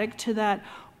sympathetic to that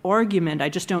argument. I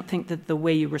just don't think that the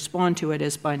way you respond to it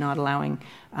is by not allowing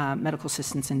medical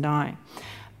assistance in dying.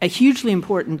 A hugely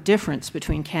important difference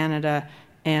between Canada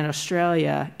and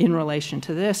Australia in relation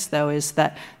to this, though, is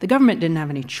that the government didn't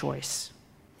have any choice.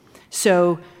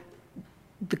 So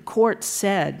the court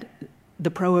said the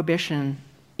prohibition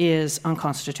is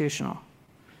unconstitutional.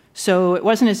 So it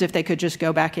wasn't as if they could just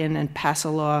go back in and pass a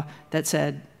law that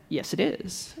said, yes, it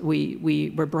is.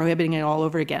 We were prohibiting it all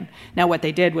over again. Now, what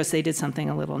they did was they did something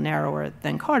a little narrower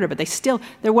than Carter, but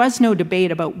there was no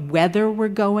debate about whether we're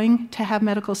going to have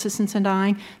medical assistance in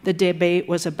dying. The debate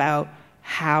was about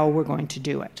how we're going to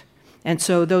do it. And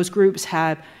so those groups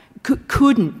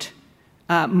couldn't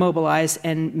mobilize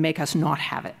and make us not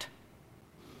have it.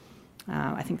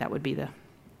 I think that would be the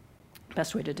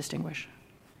best way to distinguish.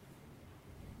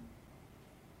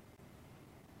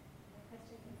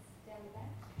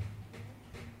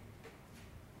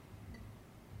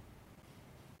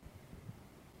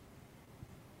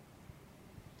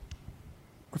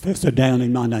 Professor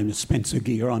Downing, my name is Spencer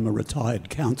Gear. I'm a retired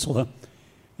counsellor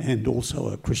and also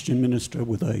a Christian minister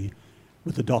with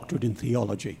a doctorate in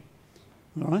theology.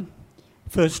 All right?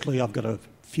 Firstly, I've got a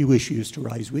few issues to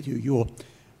raise with you.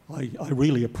 I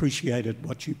really appreciated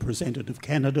what you presented of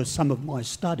Canada. Some of my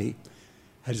study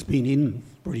has been in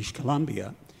British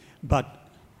Columbia, but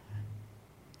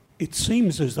it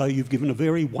seems as though you've given a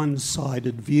very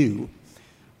one-sided view.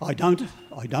 I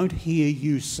don't hear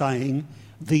you saying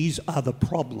these are the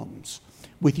problems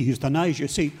with euthanasia.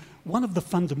 See, one of the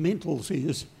fundamentals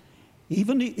is,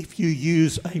 even if you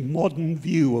use a modern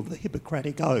view of the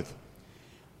Hippocratic Oath,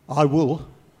 I will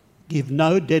give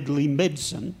no deadly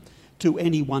medicine to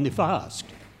anyone if asked,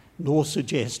 nor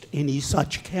suggest any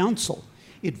such counsel.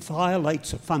 It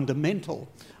violates a fundamental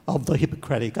of the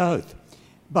Hippocratic Oath.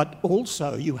 But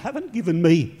also, you haven't given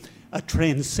me a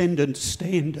transcendent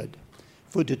standard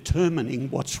for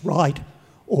determining what's right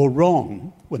or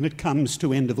wrong when it comes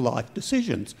to end-of-life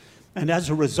decisions. And as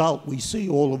a result, we see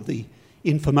all of the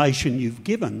information you've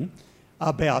given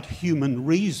about human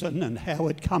reason and how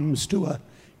it comes to a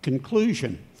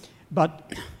conclusion.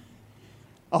 But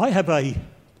I have a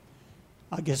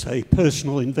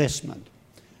personal investment.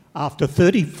 After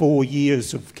 34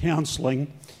 years of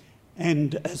counselling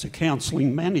and as a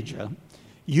counselling manager,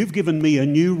 you've given me a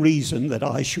new reason that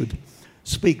I should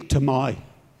speak to my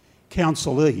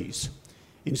counselees.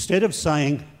 Instead of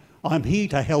saying, I'm here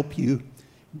to help you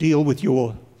deal with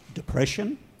your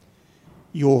depression,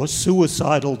 your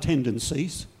suicidal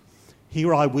tendencies,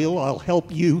 I'll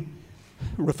help you,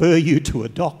 refer you to a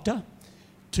doctor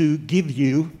to give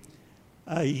you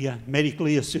a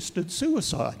medically assisted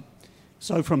suicide.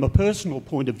 So from a personal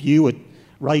point of view, it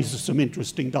raises some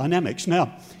interesting dynamics.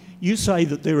 Now, you say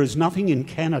that there is nothing in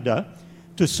Canada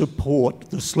to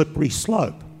support the slippery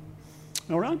slope.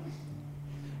 All right?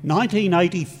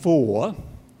 1984,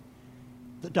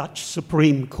 the Dutch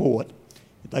Supreme Court,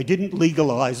 they didn't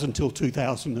legalise until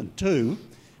 2002,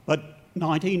 but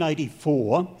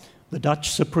 1984, the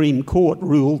Dutch Supreme Court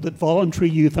ruled that voluntary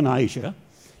euthanasia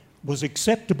was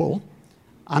acceptable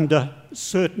under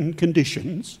certain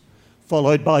conditions,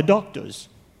 followed by doctors.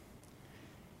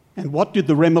 And what did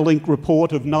the Remelink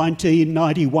report of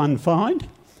 1991 find?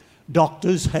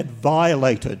 Doctors had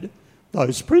violated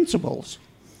those principles.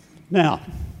 Now,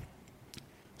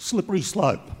 slippery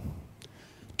slope.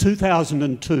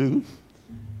 2002,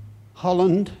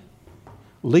 Holland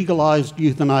legalised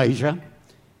euthanasia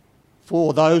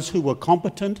for those who were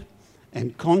competent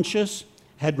and conscious,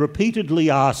 had repeatedly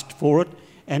asked for it,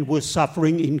 and were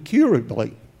suffering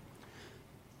incurably.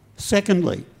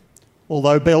 Secondly,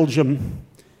 although Belgium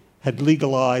had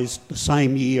legalised the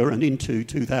same year and into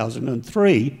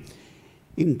 2003,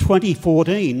 in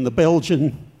 2014 the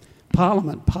Belgian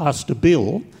Parliament passed a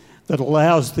bill that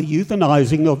allows the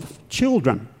euthanizing of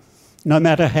children, no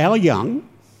matter how young,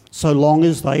 so long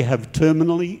as they have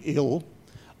terminally ill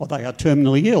or they are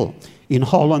terminally ill. In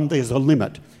Holland, there's a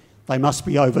limit. They must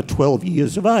be over 12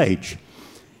 years of age.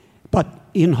 But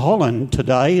in Holland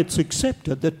today, it's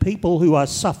accepted that people who are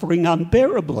suffering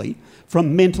unbearably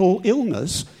from mental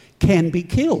illness can be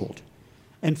killed.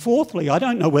 And fourthly, I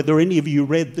don't know whether any of you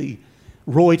read the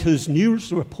Reuters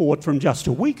news report from just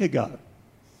a week ago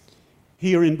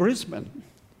here in Brisbane.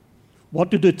 What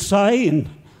did it say in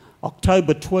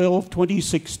October 12,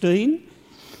 2016?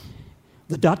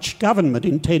 The Dutch government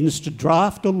intends to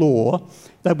draft a law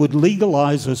that would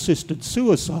legalise assisted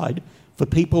suicide for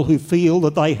people who feel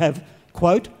that they have,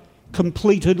 quote,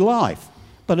 completed life,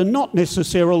 but are not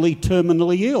necessarily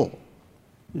terminally ill.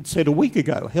 It said a week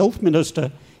ago, Health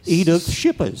Minister Edith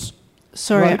Schippers.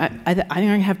 Sorry, Right. I think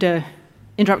I have to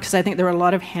interrupt because I think there were a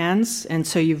lot of hands, and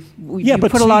so you've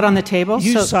but put a lot on the table.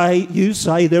 You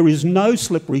say there is no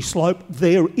slippery slope.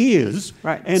 There is,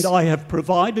 Right. and I have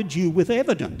provided you with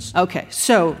evidence. Okay,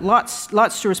 so lots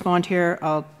to respond here.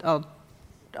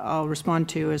 I'll respond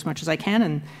to as much as I can,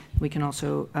 and we can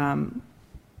also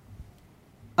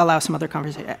allow some other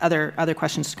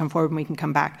questions to come forward, and we can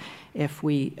come back if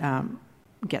we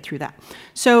get through that.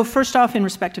 So first off, in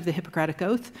respect of the Hippocratic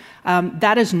Oath,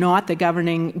 that is not the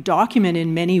governing document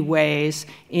in many ways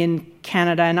in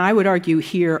Canada, and I would argue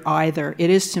here either.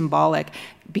 It is symbolic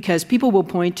because people will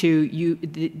point to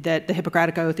that the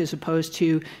Hippocratic Oath is opposed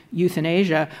to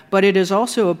euthanasia, but it is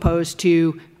also opposed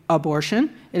to abortion.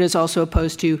 It is also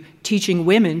opposed to teaching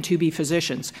women to be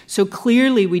physicians. So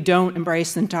clearly we don't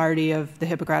embrace the entirety of the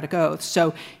Hippocratic Oath.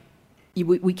 So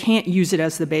we can't use it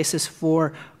as the basis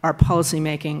for our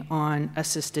policymaking on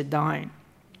assisted dying.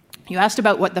 You asked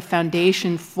about what the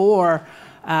foundation for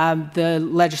the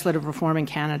legislative reform in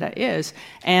Canada is.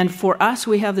 And for us,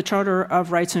 we have the Charter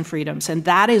of Rights and Freedoms, and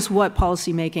that is what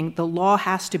policymaking, the law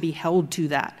has to be held to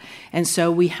that. And so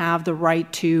we have the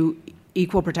right to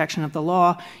equal protection of the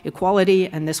law, equality,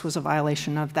 and this was a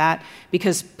violation of that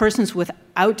because persons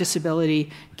without disability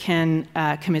can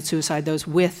commit suicide. Those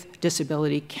with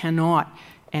disability cannot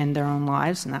end their own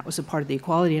lives, and that was a part of the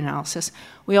equality analysis.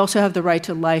 We also have the right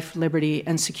to life, liberty,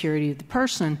 and security of the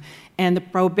person, and the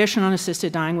prohibition on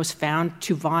assisted dying was found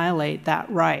to violate that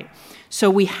right. So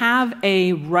we have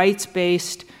a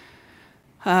rights-based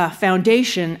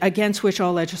foundation against which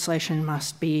all legislation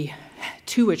must be,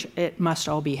 to which it must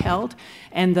all be held,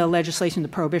 and the legislation, the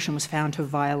prohibition, was found to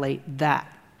violate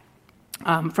that.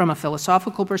 From a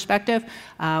philosophical perspective,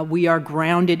 we are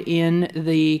grounded in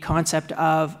the concept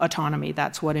of autonomy.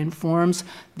 That's what informs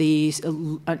the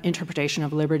interpretation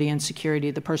of liberty and security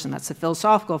of the person. That's the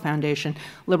philosophical foundation.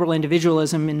 Liberal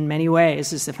individualism, in many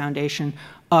ways, is the foundation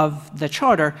of the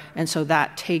Charter, and so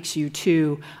that takes you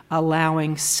to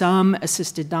allowing some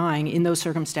assisted dying in those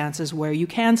circumstances where you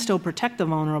can still protect the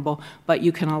vulnerable, but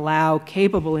you can allow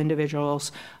capable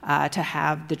individuals to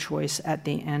have the choice at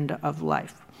the end of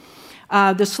life.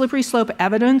 The slippery slope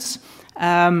evidence,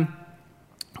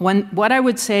 what I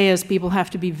would say is people have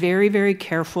to be very, very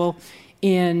careful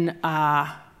in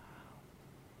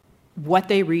what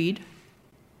they read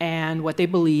and what they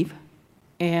believe.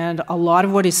 And a lot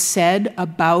of what is said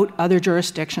about other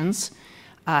jurisdictions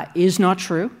is not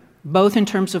true, both in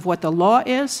terms of what the law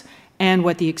is and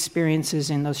what the experience is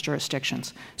in those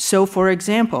jurisdictions. So, for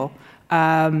example,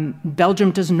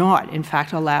 Belgium does not, in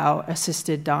fact, allow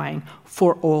assisted dying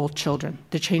for all children.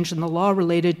 The change in the law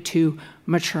related to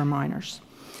mature minors.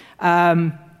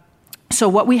 So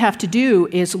what we have to do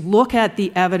is look at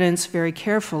the evidence very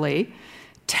carefully,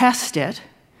 test it,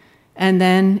 and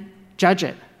then judge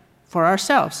it for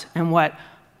ourselves. And what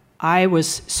I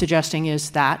was suggesting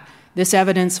is that this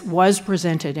evidence was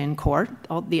presented in court.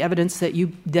 All the evidence that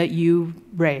you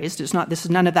raised is not. This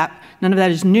is none of that. None of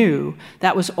that is new.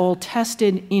 That was all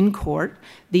tested in court.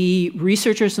 The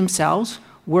researchers themselves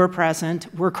were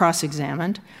present, were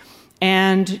cross-examined,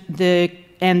 and the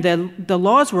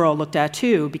laws were all looked at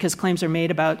too, because claims are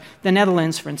made about the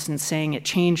Netherlands, for instance, saying it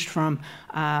changed from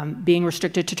being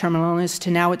restricted to terminal illness to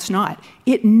now it's not.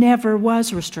 It never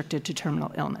was restricted to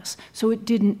terminal illness, so it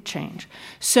didn't change.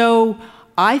 So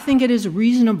I think it is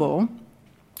reasonable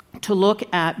to look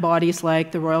at bodies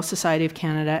like the Royal Society of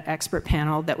Canada expert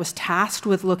panel that was tasked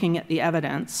with looking at the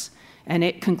evidence, and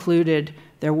it concluded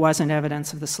there wasn't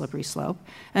evidence of the slippery slope,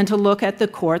 and to look at the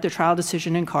court, the trial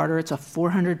decision in Carter. It's a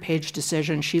 400-page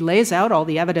decision. She lays out all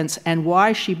the evidence and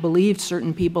why she believed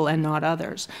certain people and not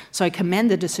others. So I commend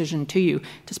the decision to you.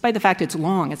 Despite the fact it's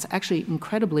long, it's actually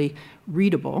incredibly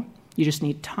readable. You just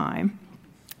need time.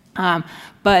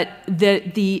 But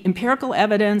the empirical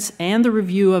evidence and the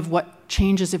review of what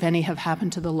changes, if any, have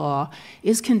happened to the law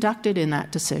is conducted in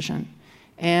that decision.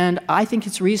 And I think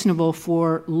it's reasonable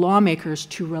for lawmakers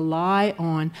to rely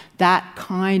on that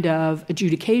kind of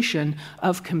adjudication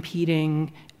of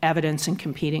competing evidence and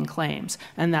competing claims.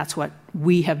 And that's what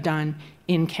we have done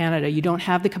in Canada. You don't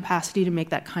have the capacity to make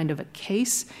that kind of a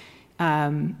case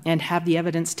and have the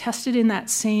evidence tested in that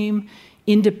same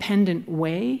independent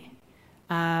way,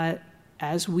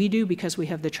 as we do, because we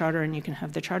have the charter and you can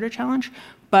have the charter challenge.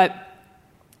 But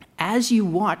as you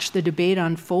watch the debate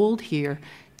unfold here,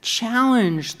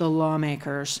 challenge the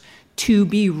lawmakers to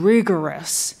be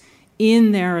rigorous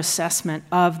in their assessment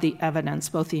of the evidence,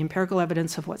 both the empirical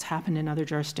evidence of what's happened in other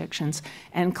jurisdictions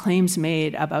and claims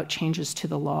made about changes to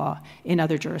the law in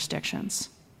other jurisdictions.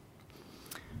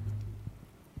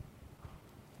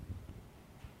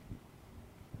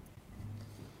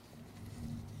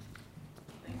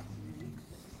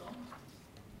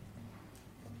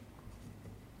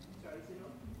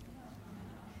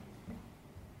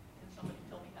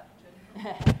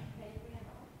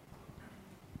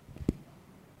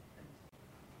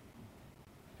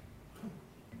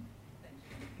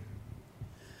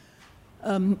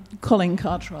 Colleen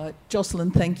Cartwright.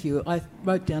 Jocelyn, thank you. I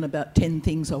wrote down about 10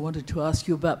 things I wanted to ask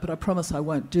you about, but I promise I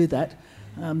won't do that.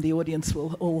 The audience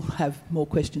will all have more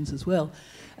questions as well.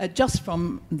 Just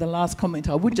from the last comment,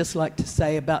 I would just like to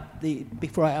say about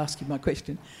before I ask you my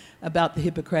question, about the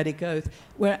Hippocratic Oath.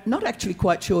 We're not actually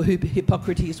quite sure who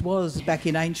Hippocrates was back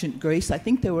in ancient Greece. I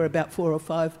think there were about 4 or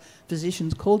 5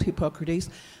 physicians called Hippocrates.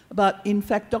 But in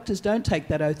fact, doctors don't take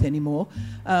that oath anymore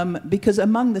because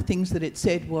among the things that it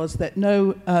said was that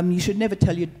you should never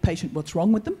tell your patient what's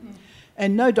wrong with them,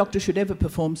 and no doctor should ever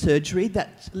perform surgery.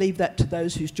 Leave that to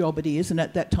those whose job it is, and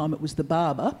at that time it was the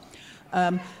barber.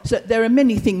 So there are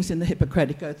many things in the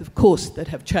Hippocratic Oath, of course, that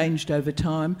have changed over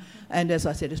time, and as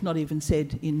I said, it's not even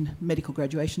said in medical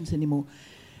graduations anymore.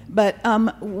 But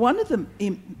one of the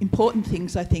important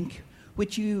things, I think,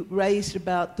 which you raised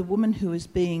about the woman who is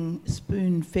being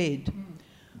spoon-fed.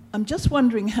 I'm just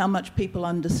wondering how much people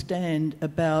understand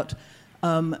about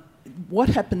what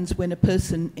happens when a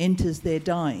person enters their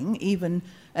dying, even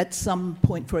at some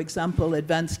point, for example,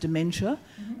 advanced dementia,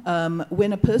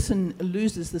 when a person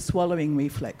loses the swallowing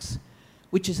reflex,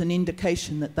 which is an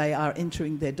indication that they are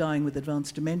entering their dying with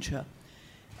advanced dementia.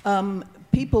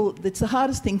 It's the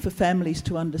hardest thing for families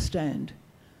to understand.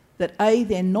 That A,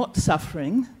 they're not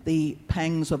suffering the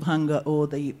pangs of hunger or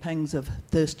the pangs of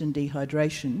thirst and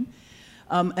dehydration,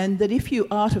 and that if you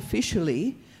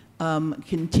artificially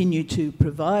continue to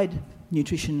provide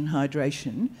nutrition and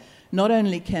hydration, not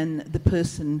only can the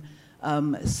person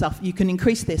suffer, you can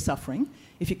increase their suffering.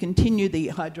 If you continue the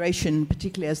hydration,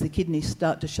 particularly as the kidneys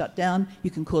start to shut down,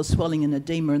 you can cause swelling and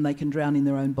edema and they can drown in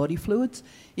their own body fluids.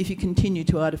 If you continue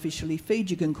to artificially feed,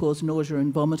 you can cause nausea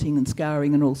and vomiting and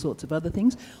scouring and all sorts of other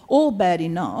things. All bad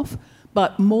enough,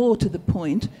 but more to the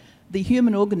point, the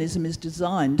human organism is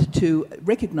designed to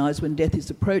recognise when death is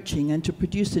approaching and to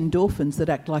produce endorphins that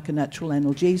act like a natural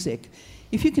analgesic.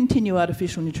 If you continue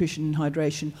artificial nutrition and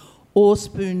hydration or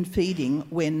spoon feeding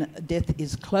when death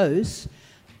is close,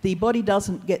 the body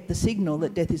doesn't get the signal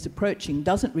that death is approaching,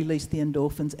 doesn't release the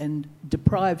endorphins and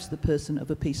deprives the person of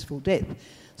a peaceful death.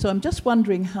 So I'm just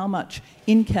wondering how much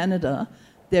in Canada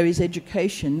there is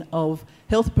education of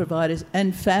health providers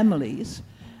and families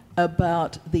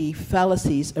about the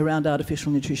fallacies around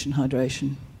artificial nutrition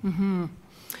hydration.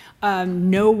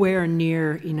 Nowhere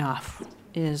near enough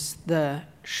is the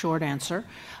short answer.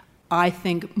 I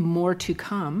think more to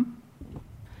come,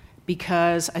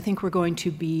 because I think we're going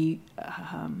to be,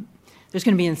 there's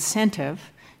going to be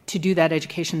incentive to do that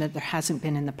education that there hasn't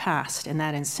been in the past. And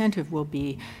that incentive will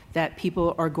be that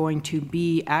people are going to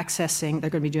be accessing,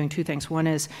 they're going to be doing 2 things. One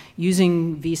is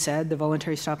using VSED, the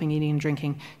voluntary stopping eating and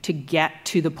drinking, to get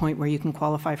to the point where you can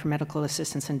qualify for medical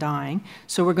assistance in dying.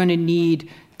 So we're going to need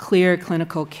clear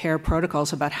clinical care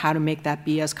protocols about how to make that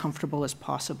be as comfortable as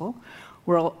possible.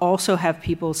 We'll also have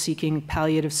people seeking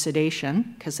palliative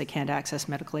sedation because they can't access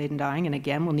medical aid in dying, and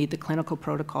again, we'll need the clinical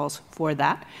protocols for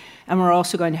that. And we're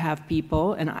also going to have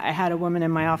people, and I had a woman in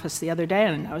my office the other day,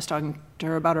 and I was talking to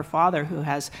her about her father who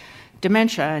has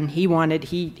dementia, and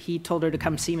he told her to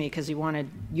come see me because he wanted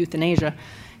euthanasia.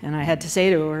 And I had to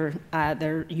say to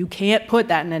her, you can't put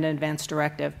that in an advance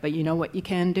directive, but you know what you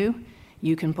can do?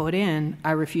 You can put in,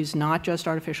 I refuse not just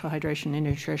artificial hydration and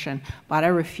nutrition, but I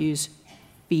refuse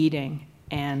feeding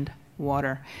and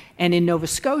water. And in Nova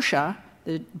Scotia,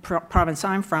 the province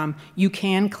I'm from, you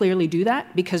can clearly do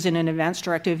that because in an advance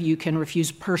directive you can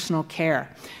refuse personal care.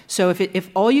 So if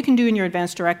all you can do in your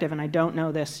advance directive, and I don't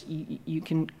know this, you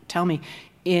can tell me,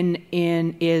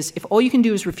 is if all you can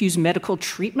do is refuse medical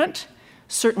treatment,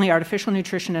 certainly artificial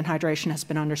nutrition and hydration has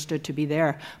been understood to be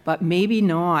there, but maybe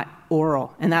not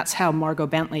oral. And that's how Margot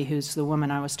Bentley, who's the woman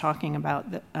I was talking about,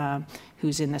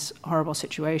 who's in this horrible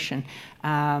situation,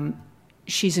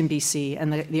 she's in BC,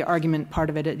 and the argument, part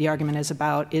of it, the argument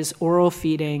is oral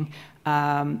feeding,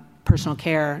 personal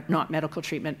care, not medical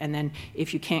treatment, and then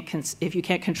if you can't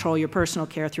control your personal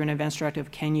care through an advance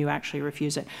directive, can you actually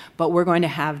refuse it? But we're going to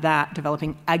have that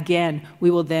developing. Again, we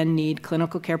will then need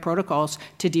clinical care protocols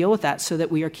to deal with that so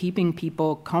that we are keeping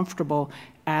people comfortable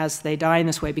as they die in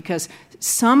this way, because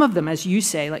some of them, as you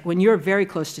say, like when you're very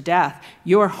close to death,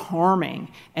 you're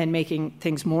harming and making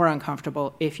things more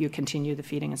uncomfortable if you continue the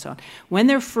feeding and so on. When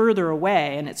they're further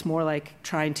away, and it's more like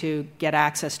trying to get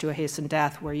access to a hastened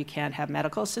death where you can't have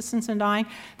medical assistance in dying,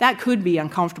 that could be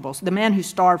uncomfortable. So the man who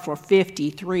starved for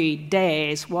 53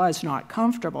 days was not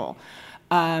comfortable.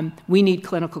 We need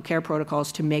clinical care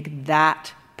protocols to make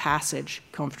that passage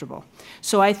comfortable.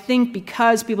 So I think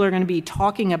because people are going to be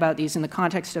talking about these in the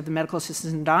context of the medical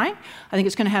assistance in dying, I think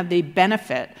it's going to have the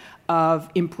benefit of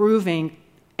improving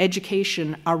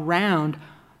education around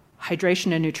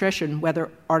hydration and nutrition, whether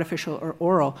artificial or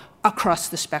oral, across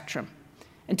the spectrum.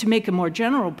 And to make a more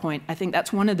general point, I think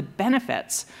that's one of the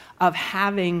benefits of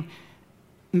having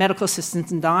medical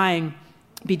assistance in dying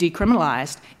be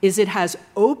decriminalized, is it has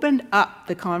opened up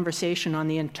the conversation on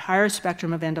the entire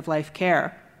spectrum of end-of-life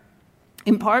care,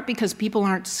 in part because people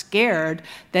aren't scared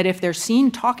that if they're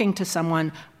seen talking to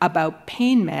someone about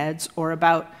pain meds or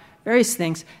about various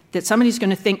things, that somebody's going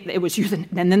to think it was euthanasia,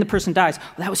 and then the person dies.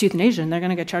 Well, that was euthanasia, and they're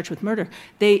going to get charged with murder.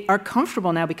 They are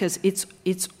comfortable now because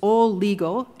it's all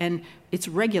legal and it's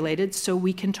regulated, so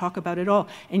we can talk about it all.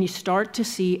 And you start to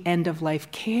see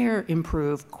end-of-life care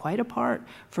improve quite apart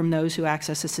from those who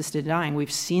access assisted dying.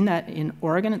 We've seen that in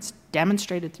Oregon. It's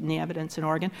demonstrated in the evidence in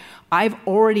Oregon. I've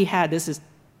already had, this is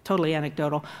totally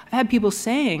anecdotal, I've had people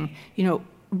saying,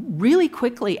 really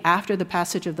quickly after the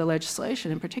passage of the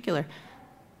legislation in particular,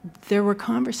 there were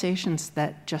conversations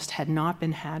that just had not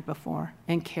been had before,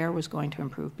 and care was going to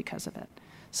improve because of it.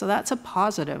 So that's a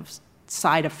positive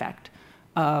side effect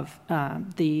of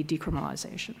the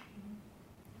decriminalization.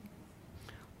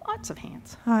 Lots of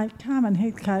hands. Hi, Carmen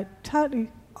Heathcote.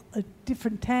 Totally a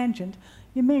different tangent.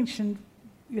 You mentioned,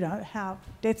 how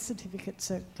death certificates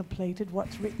are completed,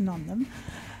 what's written on them.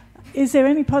 Is there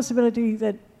any possibility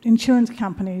that insurance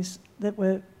companies that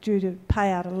were due to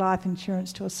pay out a life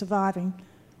insurance to a surviving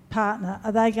partner,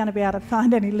 are they going to be able to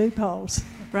find any loopholes?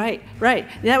 Right.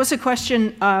 That was a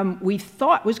question we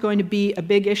thought was going to be a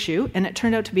big issue, and it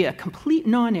turned out to be a complete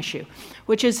non-issue,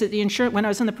 which is that when I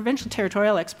was in the Provincial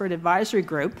Territorial Expert Advisory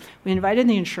Group, we invited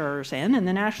the insurers in, and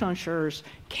the national insurers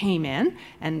came in,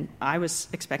 and I was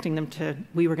expecting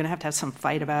we were going to have some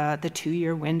fight about the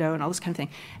 2-year window and all this kind of thing.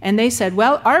 And they said,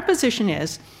 well, our position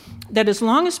is that as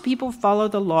long as people follow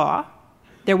the law,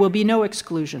 there will be no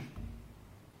exclusion.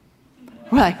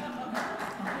 We're like,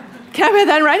 can I put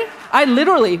that in writing? I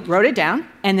literally wrote it down,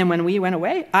 and then when we went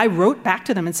away, I wrote back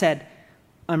to them and said,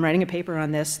 I'm writing a paper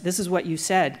on this. This is what you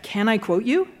said. Can I quote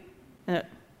you?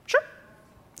 Sure.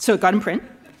 So it got in print,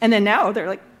 and then now they're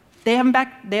like, they haven't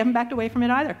backed away from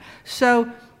it either. So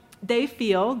they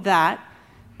feel that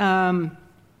that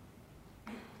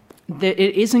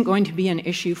it isn't going to be an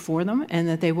issue for them, and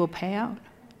that they will pay out.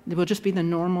 It will just be the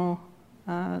normal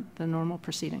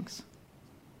proceedings.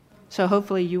 So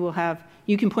hopefully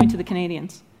you can point to the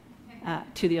Canadians,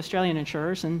 to the Australian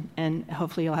insurers, and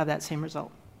hopefully you'll have that same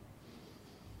result.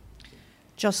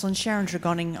 Jocelyn, Sharon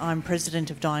Tregonning, I'm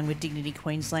President of Dying with Dignity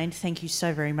Queensland. Thank you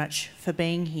so very much for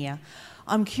being here.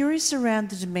 I'm curious around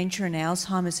the dementia and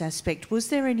Alzheimer's aspect. Was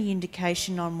there any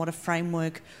indication on what a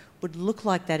framework would look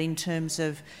like that in terms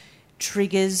of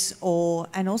triggers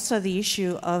and also the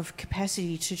issue of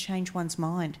capacity to change one's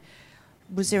mind?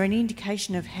 Was there any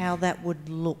indication of how that would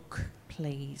look,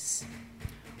 please?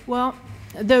 Well,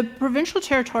 the Provincial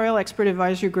Territorial Expert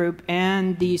Advisory Group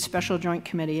and the Special Joint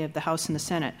Committee of the House and the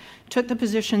Senate took the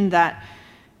position that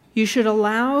you should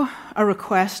allow a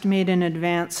request made in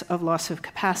advance of loss of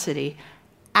capacity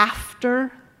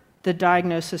after the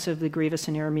diagnosis of the grievous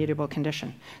and irremediable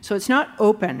condition. So it's not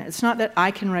open. It's not that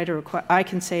I can write a request. I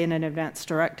can say in an advance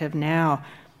directive now,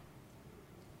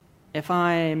 if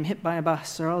I'm hit by a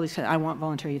bus or all these, I want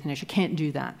voluntary euthanasia. Can't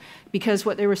do that. Because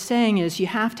what they were saying is you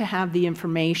have to have the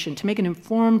information to make an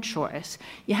informed choice.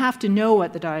 You have to know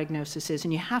what the diagnosis is,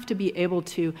 and you have to be able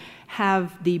to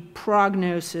have the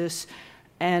prognosis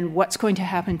and what's going to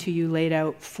happen to you laid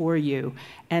out for you.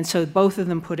 And so both of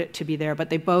them put it to be there, but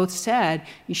they both said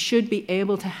you should be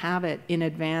able to have it in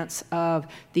advance of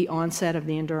the onset of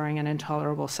the enduring and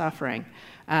intolerable suffering.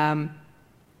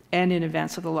 And in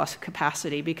advance of the loss of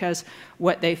capacity, because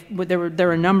there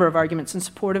were a number of arguments in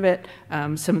support of it,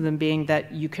 some of them being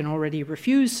that you can already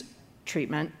refuse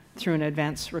treatment through an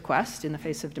advance request in the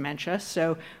face of dementia,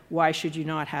 so why should you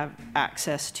not have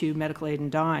access to medical aid in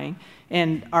dying?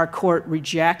 And our court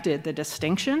rejected the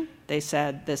distinction they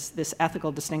said this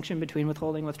ethical distinction between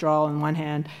withholding withdrawal on one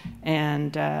hand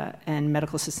and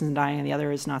medical assistance in dying on the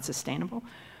other is not sustainable.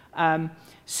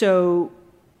 So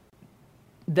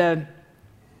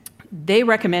they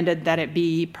recommended that it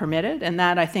be permitted, and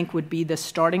that I think would be the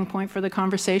starting point for the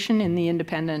conversation in the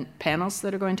independent panels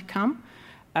that are going to come.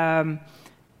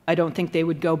 I don't think they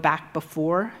would go back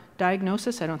before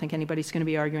diagnosis. I don't think anybody's going to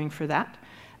be arguing for that.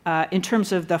 In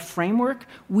terms of the framework,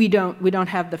 we don't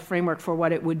have the framework for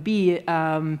what it would be.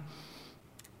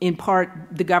 In part,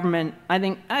 the government, I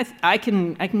think I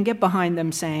can get behind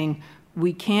them saying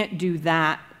we can't do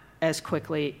that as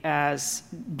quickly as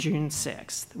June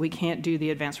 6th. We can't do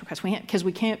the advance request because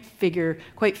we can't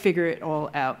quite figure it all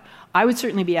out. I would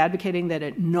certainly be advocating that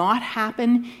it not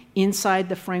happen inside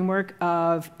the framework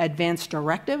of advance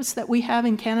directives that we have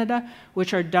in Canada,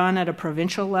 which are done at a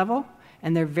provincial level,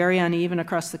 and they're very uneven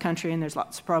across the country, and there's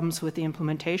lots of problems with the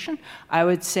implementation. I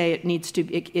would say it needs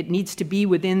to be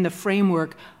within the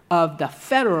framework of the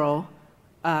federal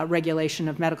regulation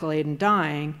of medical aid in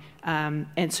dying,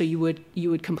 and so you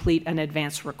would complete an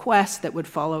advance request that would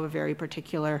follow a very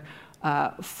particular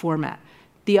format.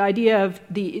 The idea of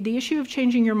the issue of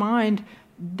changing your mind,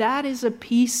 that is a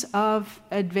piece of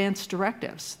advance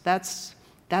directives. That's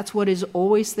what is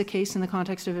always the case in the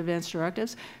context of advance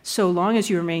directives. So long as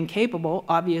you remain capable,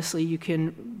 obviously you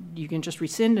can just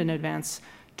rescind an advance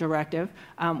directive.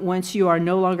 Once you are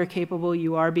no longer capable,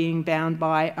 you are being bound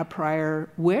by a prior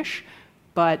wish.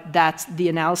 But that's the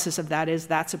analysis of that is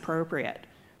that's appropriate.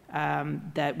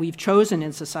 That we've chosen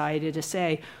in society to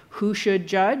say who should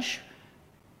judge.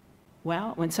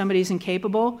 Well, when somebody's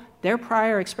incapable, their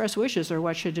prior express wishes are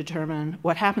what should determine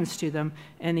what happens to them,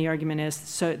 and the argument is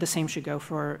so the same should go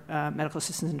for medical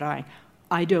assistance in dying.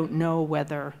 I don't know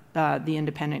whether the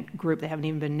independent group, they haven't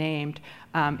even been named,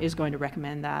 is going to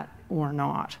recommend that or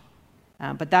not.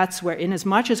 But that's where, in as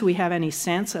much as we have any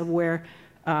sense of where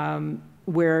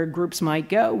groups might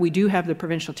go, we do have the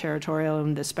provincial, territorial,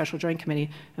 and the special joint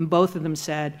committee, and both of them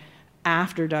said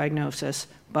after diagnosis,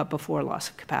 but before loss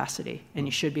of capacity, and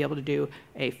you should be able to do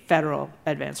a federal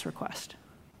advance request.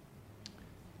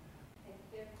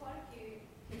 There are quite a few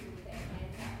people with their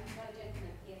hands up. We've got a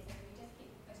gentleman here, so can we just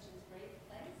keep questions brief,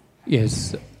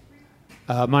 please?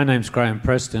 Yes. My name's Graham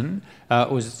Preston.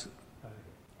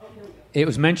 It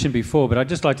was mentioned before, but I'd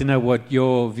just like to know what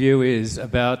your view is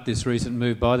about this recent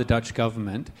move by the Dutch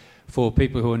government for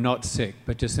people who are not sick,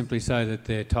 but just simply say that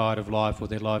they're tired of life or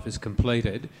their life is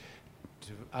completed,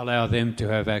 to allow them to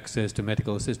have access to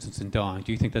medical assistance in dying.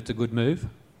 Do you think that's a good move?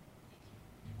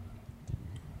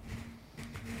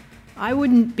 I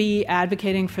wouldn't be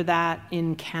advocating for that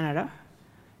in Canada,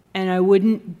 and I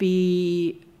wouldn't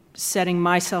be setting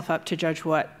myself up to judge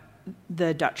what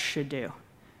the Dutch should do.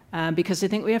 Because I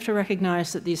think we have to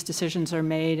recognize that these decisions are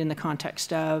made in the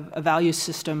context of a value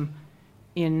system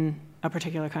in a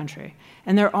particular country.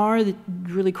 And there are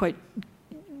really quite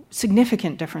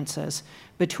significant differences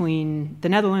between the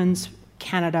Netherlands,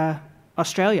 Canada,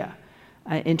 Australia,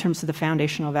 in terms of the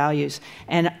foundational values.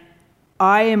 And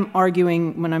I am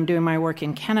arguing, when I'm doing my work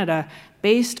in Canada,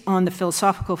 based on the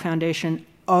philosophical foundation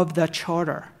of the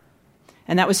Charter.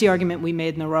 And that was the argument we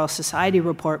made in the Royal Society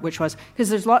report, which was, because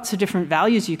there's lots of different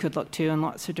values you could look to and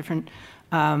lots of different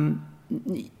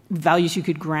values you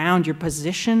could ground your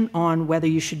position on whether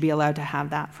you should be allowed to have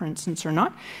that, for instance, or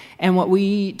not. And what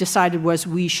we decided was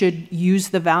we should use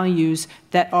the values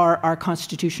that are our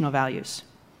constitutional values,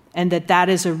 and that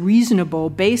is a reasonable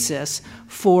basis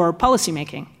for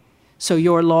policymaking. So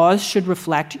your laws should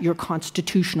reflect your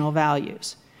constitutional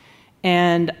values.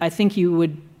 And I think you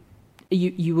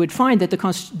would find that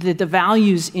the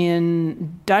values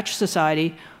in Dutch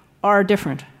society are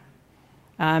different.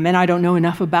 And I don't know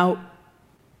enough about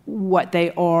what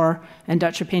they are and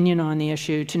Dutch opinion on the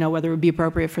issue to know whether it would be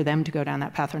appropriate for them to go down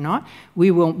that path or not.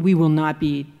 We will not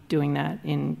be doing that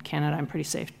in Canada.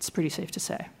 It's pretty safe to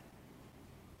say.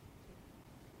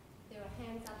 There are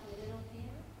hands up in the middle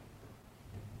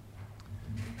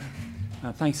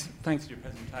here. Thanks for your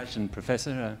presentation,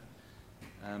 Professor.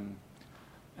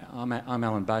 I'm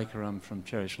Alan Baker. I'm from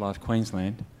Cherish Life,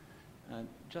 Queensland.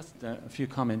 Just a few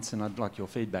comments, and I'd like your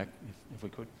feedback, if we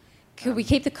could. Could we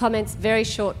keep the comments very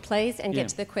short, please, and get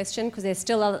to the question, because there's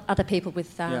still other people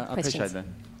with questions. Yeah, I appreciate that.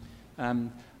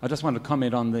 I just wanted to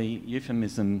comment on the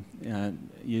euphemism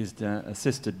used,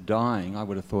 assisted dying. I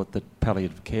would have thought that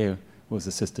palliative care was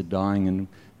assisted dying, and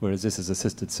whereas this is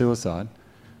assisted suicide.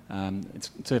 It's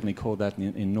certainly called that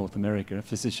in North America,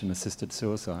 physician-assisted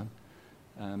suicide.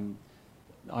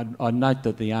 I'd note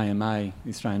that the AMA,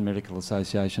 the Australian Medical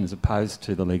Association, is opposed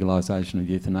to the legalisation of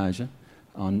euthanasia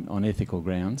on ethical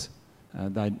grounds.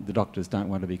 The doctors don't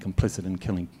want to be complicit in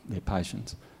killing their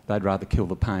patients. They'd rather kill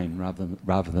the pain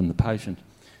rather than the patient.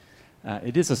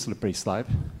 It is a slippery slope.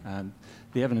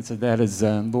 The evidence of that is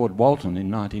Lord Walton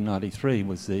in 1993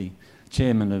 was the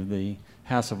chairman of the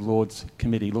House of Lords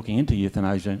Committee looking into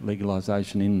euthanasia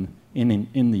legalisation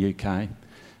in the UK,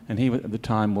 and he at the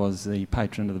time was the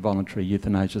patron of the Voluntary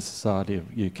Euthanasia Society of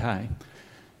UK.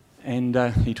 And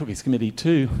he took his committee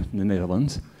to the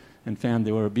Netherlands and found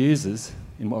there were abuses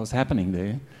in what was happening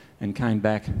there, and came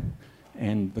back,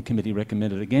 and the committee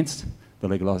recommended against the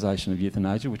legalisation of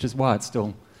euthanasia, which is why it's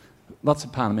still... Lots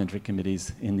of parliamentary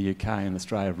committees in the UK and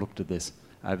Australia have looked at this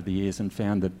over the years and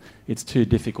found that it's too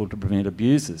difficult to prevent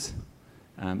abuses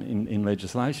in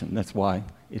legislation. That's why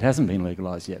it hasn't been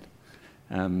legalised yet.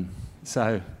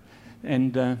 The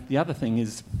other thing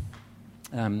is...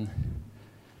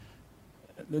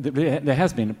 there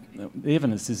has been, the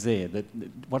evidence is there that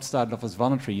what started off as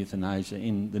voluntary euthanasia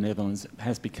in the Netherlands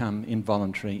has become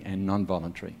involuntary and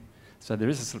non-voluntary. So there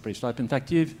is a slippery slope. In fact,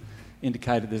 you've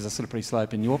indicated there's a slippery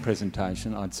slope in your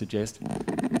presentation, I'd suggest,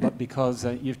 but because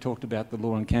you've talked about the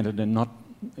law in Canada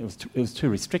it was too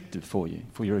restrictive for you,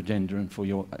 for your agenda and for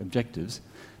your objectives,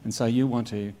 and so you want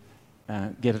to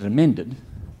get it amended,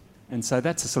 and so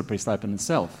that's a slippery slope in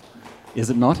itself,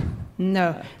 is it not?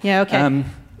 No. Yeah, okay.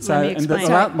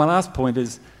 My last point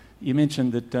is, you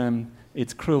mentioned that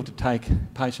it's cruel to take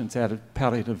patients out of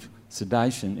palliative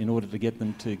sedation in order to get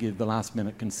them to give the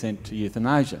last-minute consent to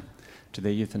euthanasia, to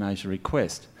their euthanasia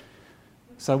request.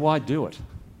 So why do it?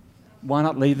 Why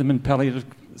not leave them in palliative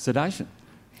sedation?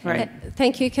 Right.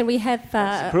 Thank you. Can we have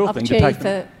opportunity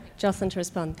for Jocelyn to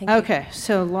respond? Thank you. Okay,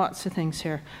 so lots of things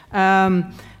here.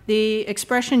 The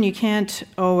expression you can't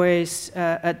always,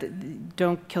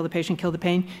 don't kill the patient, kill the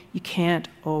pain, you can't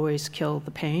always kill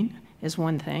the pain is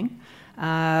one thing.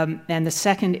 And the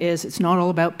second is it's not all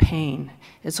about pain.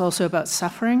 It's also about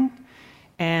suffering,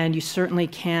 and you certainly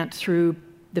can't, through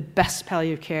the best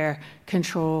palliative care,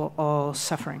 control all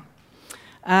suffering.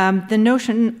 The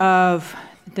notion of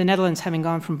the Netherlands having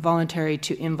gone from voluntary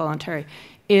to involuntary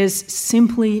is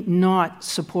simply not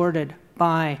supported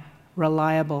by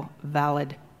reliable,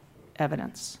 valid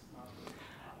evidence.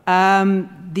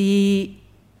 The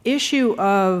issue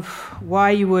of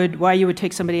why you would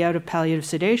take somebody out of palliative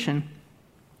sedation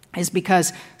is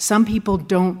because some people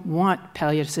don't want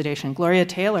palliative sedation. Gloria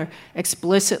Taylor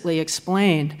explicitly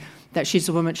explained that she's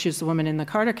the woman in the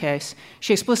Carter case.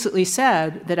 She explicitly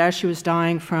said that as she was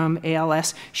dying from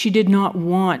ALS, she did not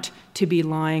want to be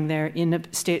lying there in a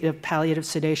state of palliative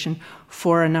sedation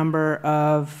for a number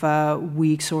of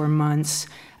weeks or months.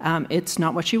 It's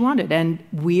not what she wanted. And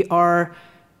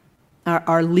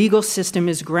our legal system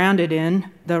is grounded in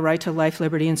the right to life,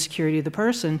 liberty, and security of the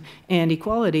person and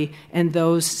equality, and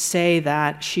those say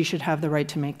that she should have the right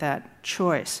to make that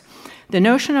choice. The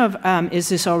notion of, is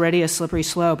this already a slippery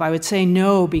slope? I would say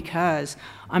no, because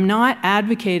I'm not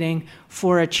advocating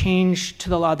for a change to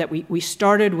the law that we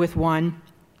started with one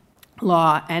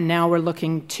law and now we're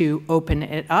looking to open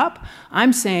it up.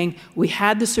 I'm saying we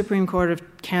had the Supreme Court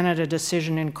of Canada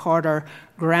decision in Carter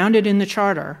grounded in the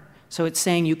Charter. So it's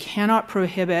saying you cannot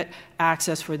prohibit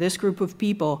access for this group of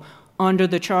people under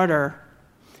the Charter,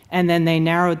 and then they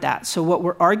narrowed that. So what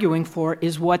we're arguing for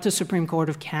is what the Supreme Court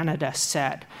of Canada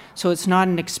said. So it's not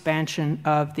an expansion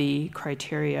of the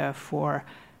criteria for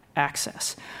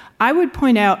access. I would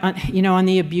point out, on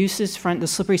the abuses front, the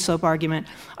slippery slope argument,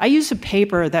 I used a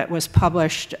paper that was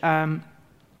published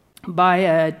by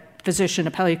a physician,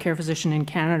 a palliative care physician in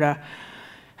Canada,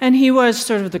 and he was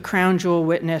sort of the crown jewel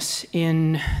witness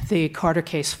in the Carter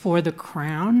case for the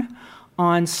Crown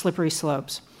on slippery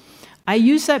slopes. I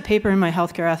used that paper in my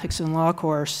healthcare ethics and law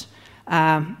course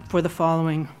for the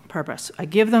following purpose. I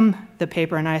give them the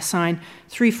paper and I assign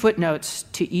 3 footnotes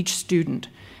to each student,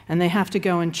 and they have to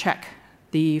go and check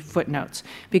the footnotes,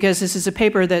 because this is a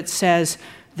paper that says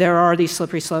there are these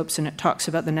slippery slopes, and it talks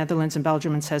about the Netherlands and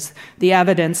Belgium and says the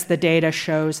evidence, the data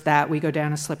shows that we go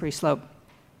down a slippery slope.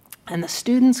 And the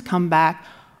students come back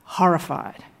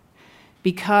horrified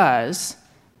because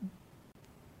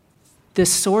the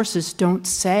sources don't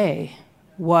say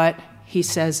what he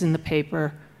says in the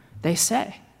paper they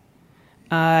say.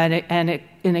 An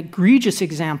egregious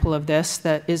example of this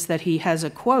is that he has a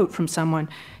quote from someone.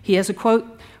 He has a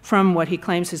quote from what he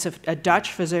claims is a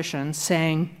Dutch physician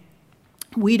saying,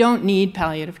 "We don't need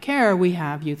palliative care, we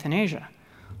have euthanasia."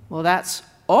 Well, that's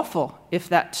awful. If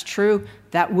that's true,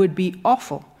 that would be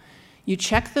awful. You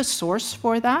check the source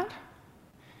for that.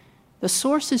 The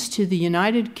source is to the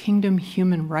United Kingdom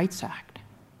Human Rights Act.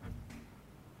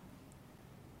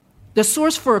 The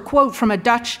source for a quote from a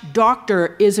Dutch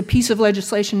doctor is a piece of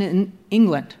legislation in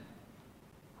England.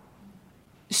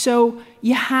 So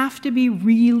you have to be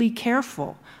really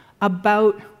careful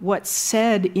about what's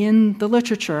said in the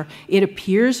literature. It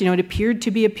appears, it appeared to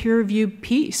be a peer-reviewed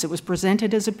piece. It was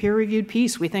presented as a peer-reviewed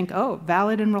piece. We think, oh,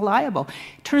 valid and reliable.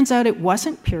 It turns out it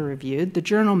wasn't peer-reviewed. The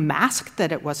journal masked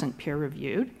that it wasn't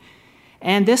peer-reviewed.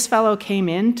 And this fellow came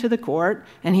into the court,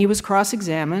 and he was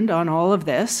cross-examined on all of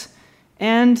this,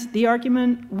 and the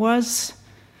argument was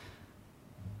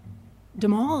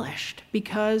demolished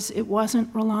because it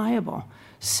wasn't reliable.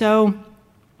 So,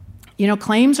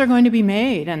 claims are going to be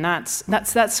made, and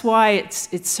that's why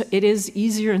it is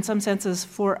easier in some senses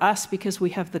for us because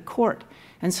we have the court.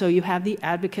 And so you have the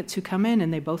advocates who come in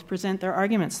and they both present their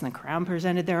arguments, and the Crown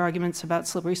presented their arguments about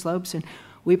slippery slopes, and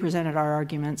we presented our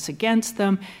arguments against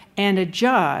them, and a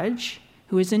judge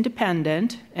who is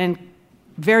independent and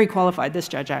very qualified, this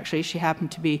judge actually, she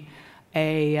happened to be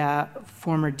a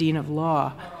former dean of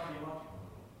law.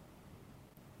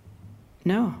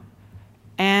 No.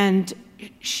 And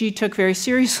she took very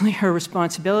seriously her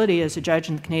responsibility as a judge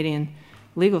in the Canadian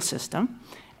legal system,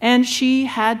 and she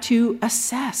had to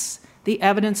assess the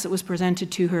evidence that was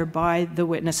presented to her by the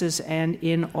witnesses and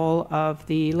in all of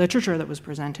the literature that was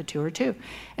presented to her too.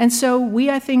 And so we,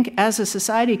 I think, as a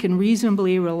society can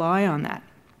reasonably rely on that.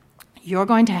 You're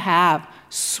going to have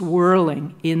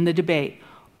swirling in the debate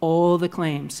all the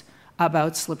claims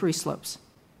about slippery slopes.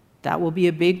 That will be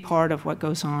a big part of what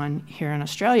goes on here in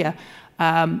Australia.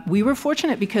 We were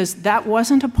fortunate because that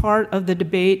wasn't a part of the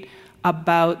debate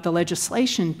about the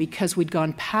legislation because we'd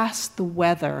gone past the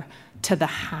whether to the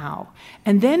how.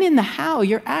 And then in the how,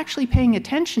 you're actually paying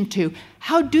attention to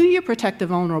how do you protect the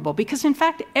vulnerable? Because in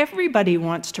fact, everybody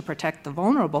wants to protect the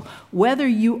vulnerable. Whether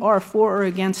you are for or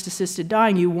against assisted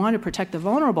dying, you want to protect the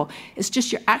vulnerable. It's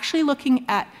just you're actually looking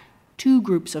at two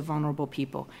groups of vulnerable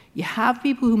people. You have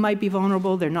people who might be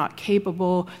vulnerable, they're not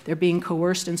capable, they're being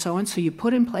coerced and so on, so you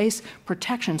put in place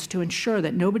protections to ensure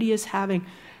that nobody is having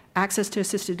access to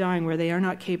assisted dying where they are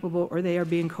not capable or they are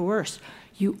being coerced.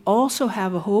 You also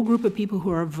have a whole group of people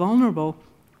who are vulnerable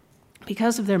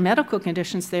because of their medical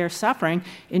conditions they are suffering,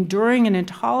 enduring and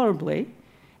intolerably,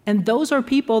 and those are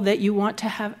people that you want to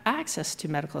have access to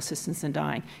medical assistance in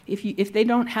dying. If they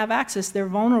don't have access, they're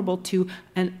vulnerable to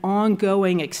an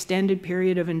ongoing extended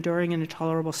period of enduring and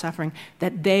intolerable suffering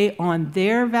that they, on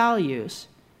their values,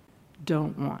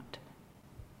 don't want.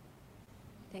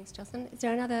 Thanks, Jocelyn. Is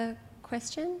there another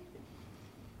question?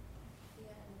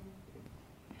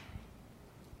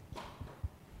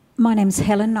 My name's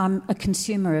Helen. I'm a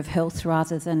consumer of health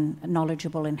rather than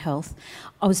knowledgeable in health.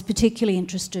 I was particularly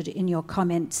interested in your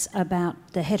comments about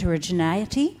the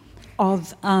heterogeneity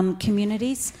of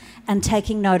communities and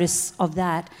taking notice of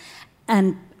that,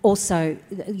 and also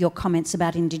your comments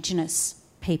about Indigenous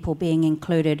people being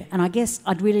included. And I guess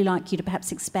I'd really like you to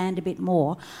perhaps expand a bit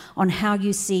more on how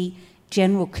you see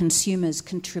general consumers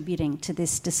contributing to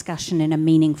this discussion in a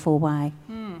meaningful way.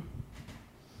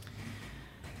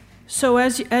 So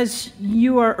as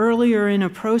you are earlier in a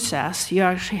process, you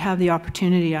actually have the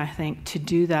opportunity, I think, to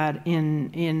do that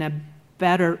in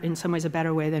some ways a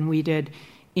better way than we did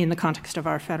in the context of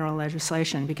our federal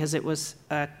legislation, because it was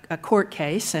a court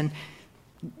case and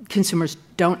consumers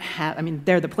don't have,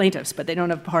 they're the plaintiffs, but they don't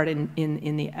have part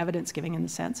in the evidence giving in the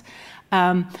sense.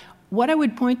 What I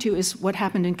would point to is what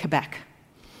happened in Quebec,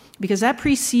 because that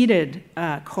preceded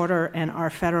Cotter and our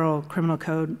federal criminal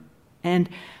code. And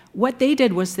what they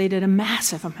did was they did a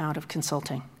massive amount of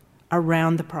consulting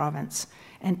around the province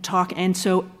and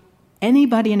so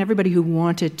anybody and everybody who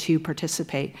wanted to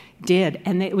participate did,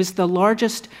 and it was the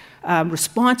largest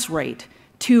response rate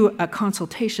to a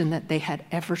consultation that they had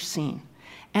ever seen.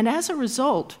 And as a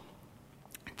result,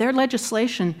 their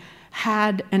legislation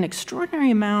had an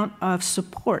extraordinary amount of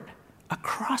support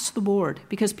across the board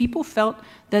because people felt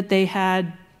that they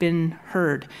had been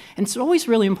heard. And it's always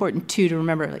really important, too, to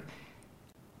remember,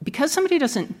 because somebody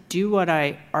doesn't do what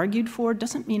I argued for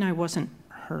doesn't mean I wasn't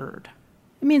heard.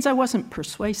 It means I wasn't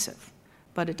persuasive,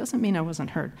 but it doesn't mean I wasn't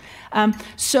heard.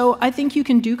 So I think you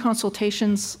can do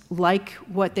consultations like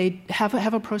what they have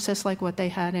a process like what they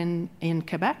had in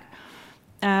Quebec.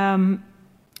 And,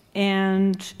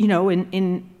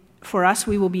 for us,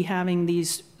 we will be having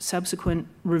these subsequent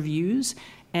reviews,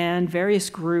 and various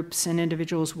groups and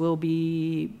individuals will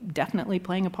be definitely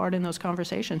playing a part in those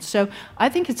conversations. So I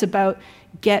think it's about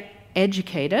get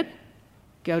educated,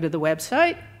 go to the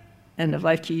website,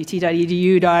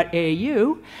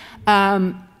 endoflifequt.edu.au,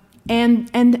 and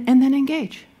then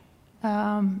engage.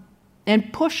 And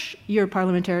push your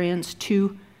parliamentarians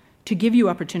to give you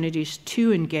opportunities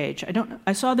to engage.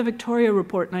 I saw the Victoria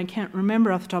report, and I can't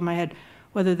remember off the top of my head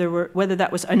whether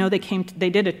that was, I know they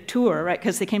did a tour, right,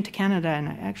 because they came to Canada and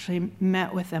I actually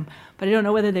met with them, but I don't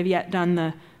know whether they've yet done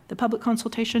the public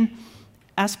consultation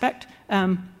aspect,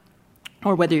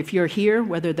 or whether if you're here,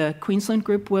 whether the Queensland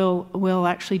group will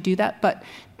actually do that, but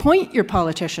point your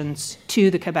politicians to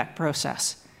the Quebec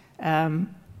process. And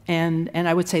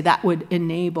I would say that would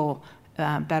enable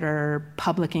better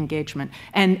public engagement.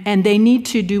 And they need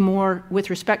to do more with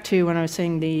respect to, when I was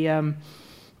saying the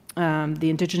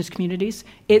Indigenous communities,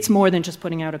 it's more than just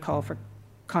putting out a call for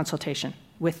consultation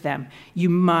with them. You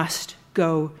must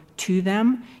go to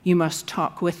them. You must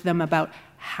talk with them about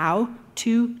how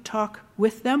to talk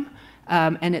with them.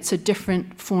 And it's a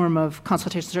different form of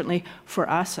consultation. Certainly for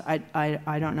us,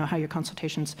 I don't know how your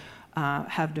consultations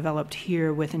have developed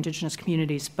here with Indigenous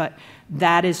communities, but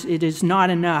it is not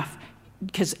enough,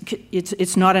 because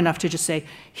it's not enough to just say,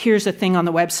 here's a thing on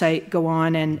the website, go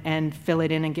on and fill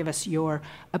it in and give us your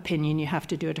opinion. You have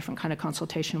to do a different kind of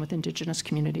consultation with Indigenous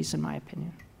communities, in my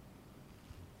opinion.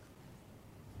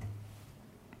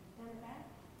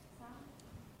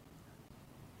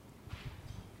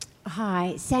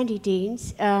 Hi, Sandy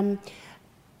Deans.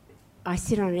 I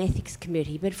sit on an ethics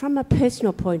committee, but from a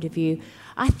personal point of view,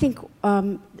 I think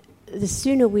the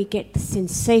sooner we get the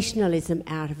sensationalism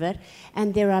out of it,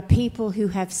 and there are people who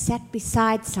have sat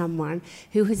beside someone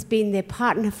who has been their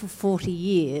partner for 40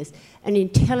 years, an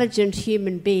intelligent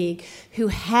human being who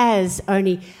has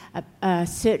only a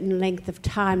certain length of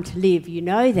time to live. You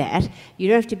know that. You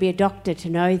don't have to be a doctor to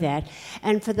know that.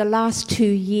 And for the last 2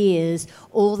 years,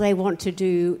 all they want to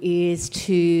do is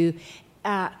to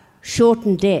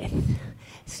shorten death.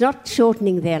 It's not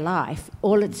shortening their life.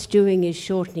 All it's doing is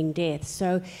shortening death.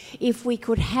 So if we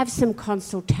could have some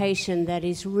consultation that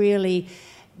is really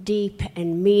deep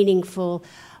and meaningful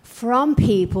from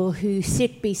people who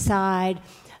sit beside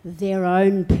their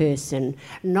own person,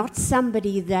 not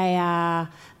somebody they are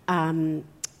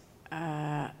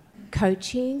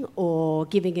coaching or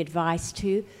giving advice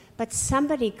to, but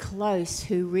somebody close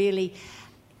who really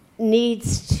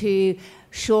needs to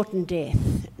shorten death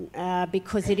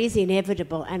because it is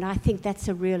inevitable, and I think that's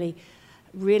a really,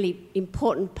 really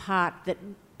important part that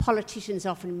politicians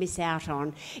often miss out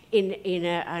on in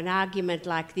an argument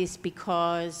like this,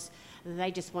 because they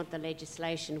just want the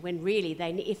legislation, when really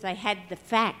if they had the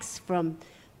facts from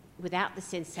without the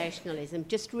sensationalism,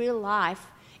 just real life,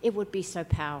 it would be so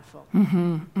powerful.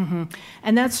 Mm-hmm, mm-hmm.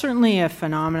 And that's certainly a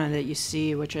phenomenon that you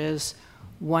see, which is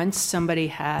once somebody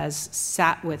has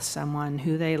sat with someone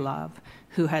who they love,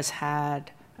 who has had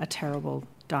a terrible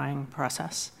dying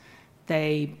process,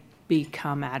 they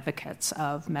become advocates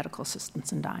of medical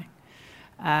assistance in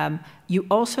dying. You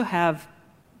also have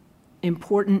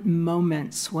important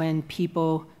moments when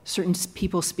certain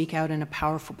people speak out in a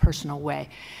powerful personal way.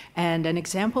 And an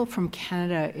example from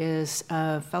Canada is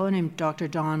a fellow named Dr.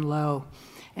 Don Lowe.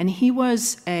 And he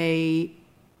was a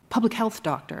public health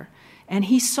doctor. And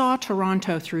he saw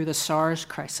Toronto through the SARS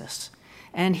crisis.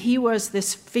 And he was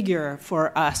this figure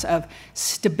for us of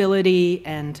stability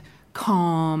and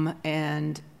calm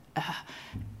and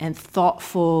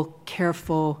thoughtful,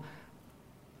 careful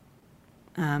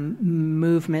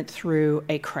movement through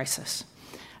a crisis.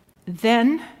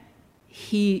 Then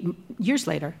years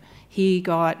later, he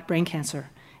got brain cancer,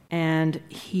 and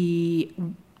he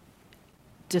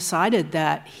decided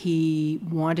that he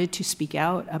wanted to speak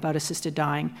out about assisted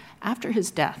dying after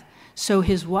his death. So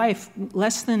his wife,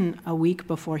 less than a week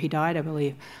before he died, I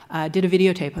believe, did a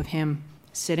videotape of him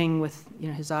sitting with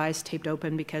his eyes taped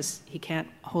open because he can't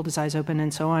hold his eyes open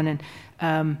and so on, and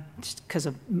just because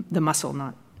of the muscle,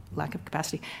 not lack of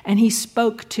capacity. And he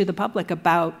spoke to the public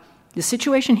about the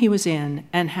situation he was in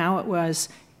and how it was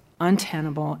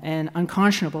untenable and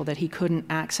unconscionable that he couldn't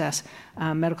access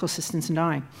medical assistance in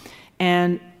dying.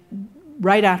 And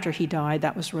right after he died,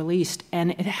 that was released,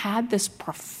 and it had this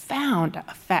profound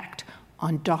effect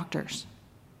on doctors.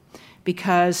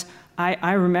 Because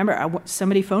I remember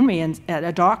somebody phoned me, and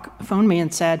a doc phoned me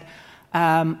and said,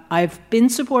 I've been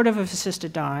supportive of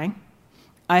assisted dying.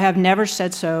 I have never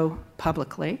said so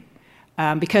publicly,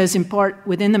 because in part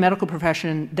within the medical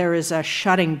profession, there is a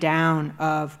shutting down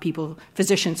of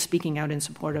physicians speaking out in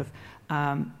support of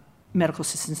medical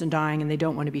assistance in dying, and they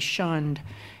don't want to be shunned.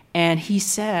 And he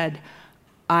said,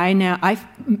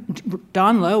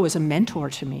 Don Lowe was a mentor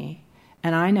to me,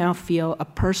 and I now feel a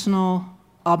personal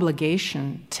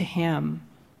obligation to him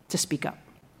to speak up.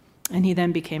 And he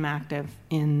then became active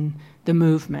in the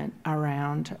movement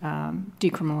around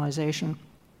decriminalization.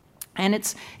 And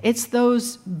it's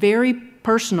those very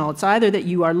personal, it's either that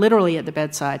you are literally at the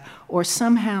bedside, or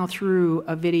somehow through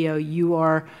a video you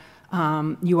are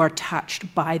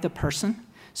touched by the person.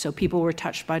 So people were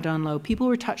touched by Don Lowe. People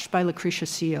were touched by Lucretia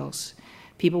Seals.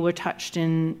 People were touched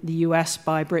in the US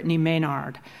by Brittany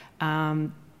Maynard.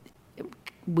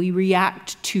 We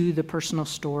react to the personal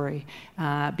story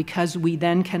because we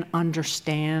then can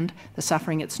understand the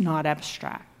suffering. It's not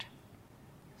abstract.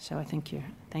 So I thank you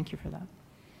for that.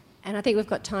 And I think we've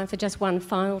got time for just one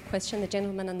final question. The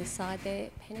gentleman on the side there,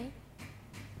 Penny.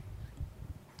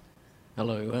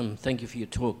 Hello, thank you for your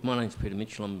talk. My name's Peter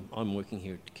Mitchell. I'm working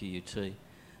here at QUT.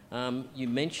 You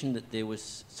mentioned that there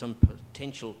was some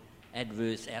potential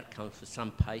adverse outcomes for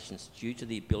some patients due to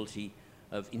the ability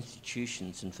of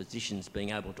institutions and physicians being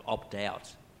able to opt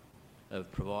out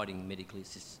of providing medical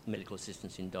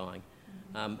assistance in dying.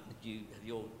 Have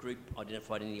your group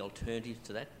identified any alternatives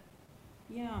to that?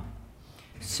 Yeah.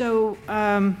 So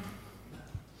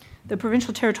the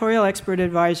Provincial Territorial Expert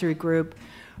Advisory Group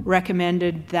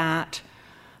recommended that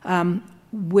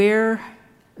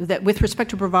with respect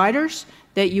to providers,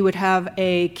 that you would have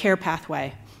a care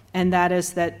pathway. And that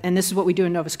is that, and this is what we do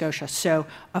in Nova Scotia. So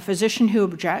a physician who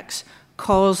objects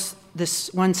calls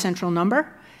this one central number,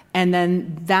 and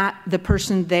then the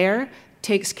person there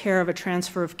takes care of a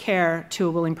transfer of care to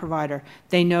a willing provider.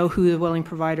 They know who the willing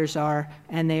providers are,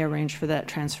 and they arrange for that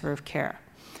transfer of care.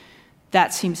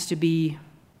 That seems to be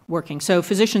working. So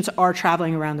physicians are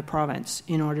traveling around the province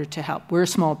in order to help. We're a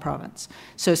small province.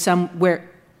 So so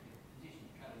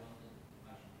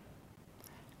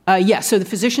the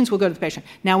physicians will go to the patient.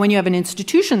 Now, when you have an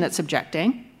institution that's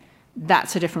objecting,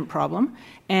 that's a different problem.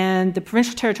 And the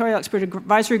Provincial Territorial Expert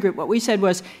Advisory Group, what we said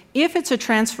was, if it's a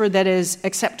transfer that is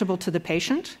acceptable to the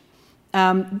patient,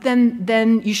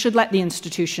 then you should let the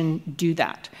institution do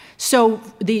that. So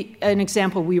an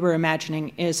example we were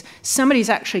imagining is somebody's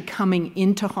actually coming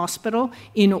into hospital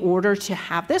in order to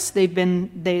have this. They've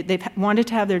wanted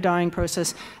to have their dying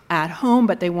process at home,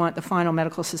 but they want the final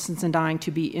medical assistance in dying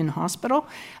to be in hospital.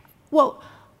 Well,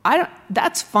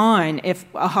 that's fine if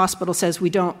a hospital says we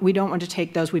don't want to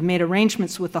take those. We've made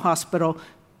arrangements with the hospital,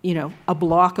 a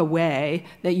block away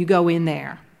that you go in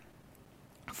there.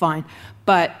 Fine.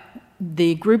 But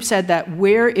the group said that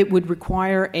where it would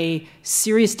require a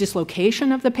serious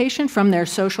dislocation of the patient from their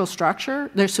social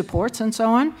structure, their supports and so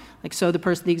on, like so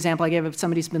the example I gave of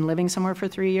somebody's been living somewhere for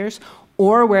 3 years,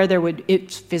 or where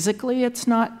it's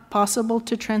not possible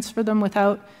to transfer them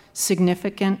without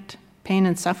significant pain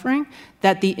and suffering,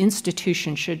 that the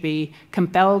institution should be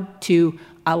compelled to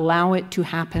allow it to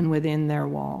happen within their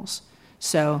walls.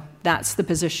 So that's the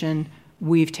position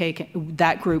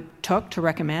that group took to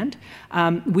recommend.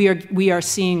 We are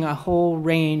seeing a whole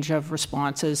range of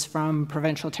responses from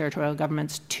provincial territorial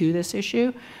governments to this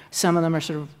issue. Some of them are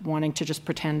sort of wanting to just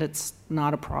pretend it's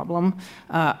not a problem.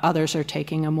 Others are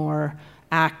taking a more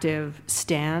active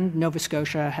stand. Nova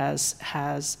Scotia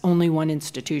has only one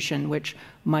institution which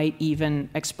might even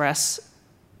express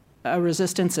a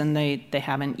resistance, and they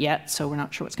haven't yet, so we're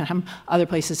not sure what's going to happen. Other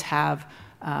places have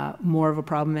more of a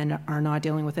problem and are not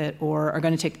dealing with it, or are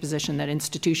going to take the position that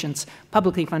institutions,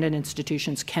 publicly funded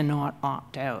institutions, cannot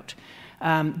opt out.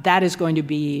 That is going to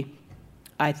be,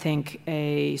 I think,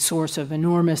 a source of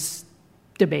enormous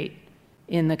debate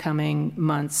in the coming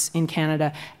months in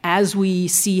Canada as we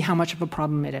see how much of a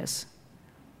problem it is.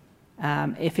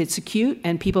 If it's acute,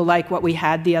 and people like what we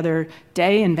had the other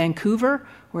day in Vancouver,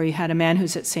 where you had a man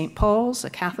who's at St. Paul's, a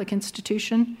Catholic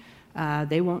institution,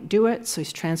 they won't do it, so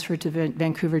he's transferred to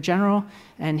Vancouver General,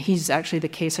 and he's actually the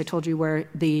case I told you where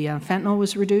the fentanyl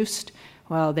was reduced.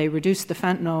 Well, they reduced the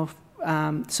fentanyl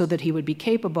so that he would be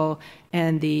capable,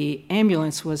 and the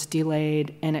ambulance was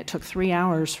delayed, and it took 3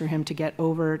 hours for him to get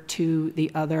over to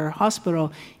the other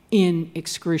hospital in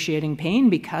excruciating pain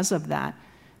because of that.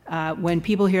 When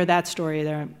people hear that story,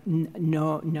 they're,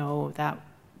 no,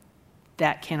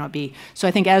 that cannot be. So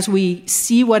I think as we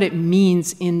see what it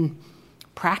means in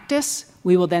practice,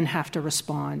 we will then have to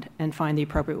respond and find the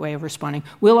appropriate way of responding.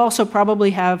 We'll also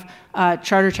probably have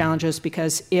charter challenges,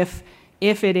 because if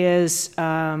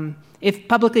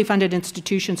publicly funded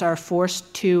institutions are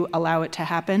forced to allow it to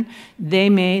happen,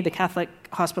 the Catholic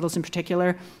hospitals in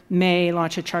particular, may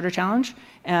launch a charter challenge.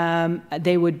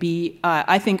 They would be,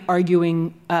 I think,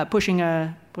 arguing, pushing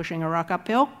a rock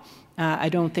uphill. I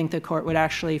don't think the court would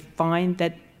actually find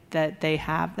that they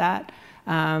have that.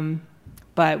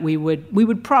 But we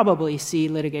would probably see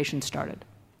litigation started.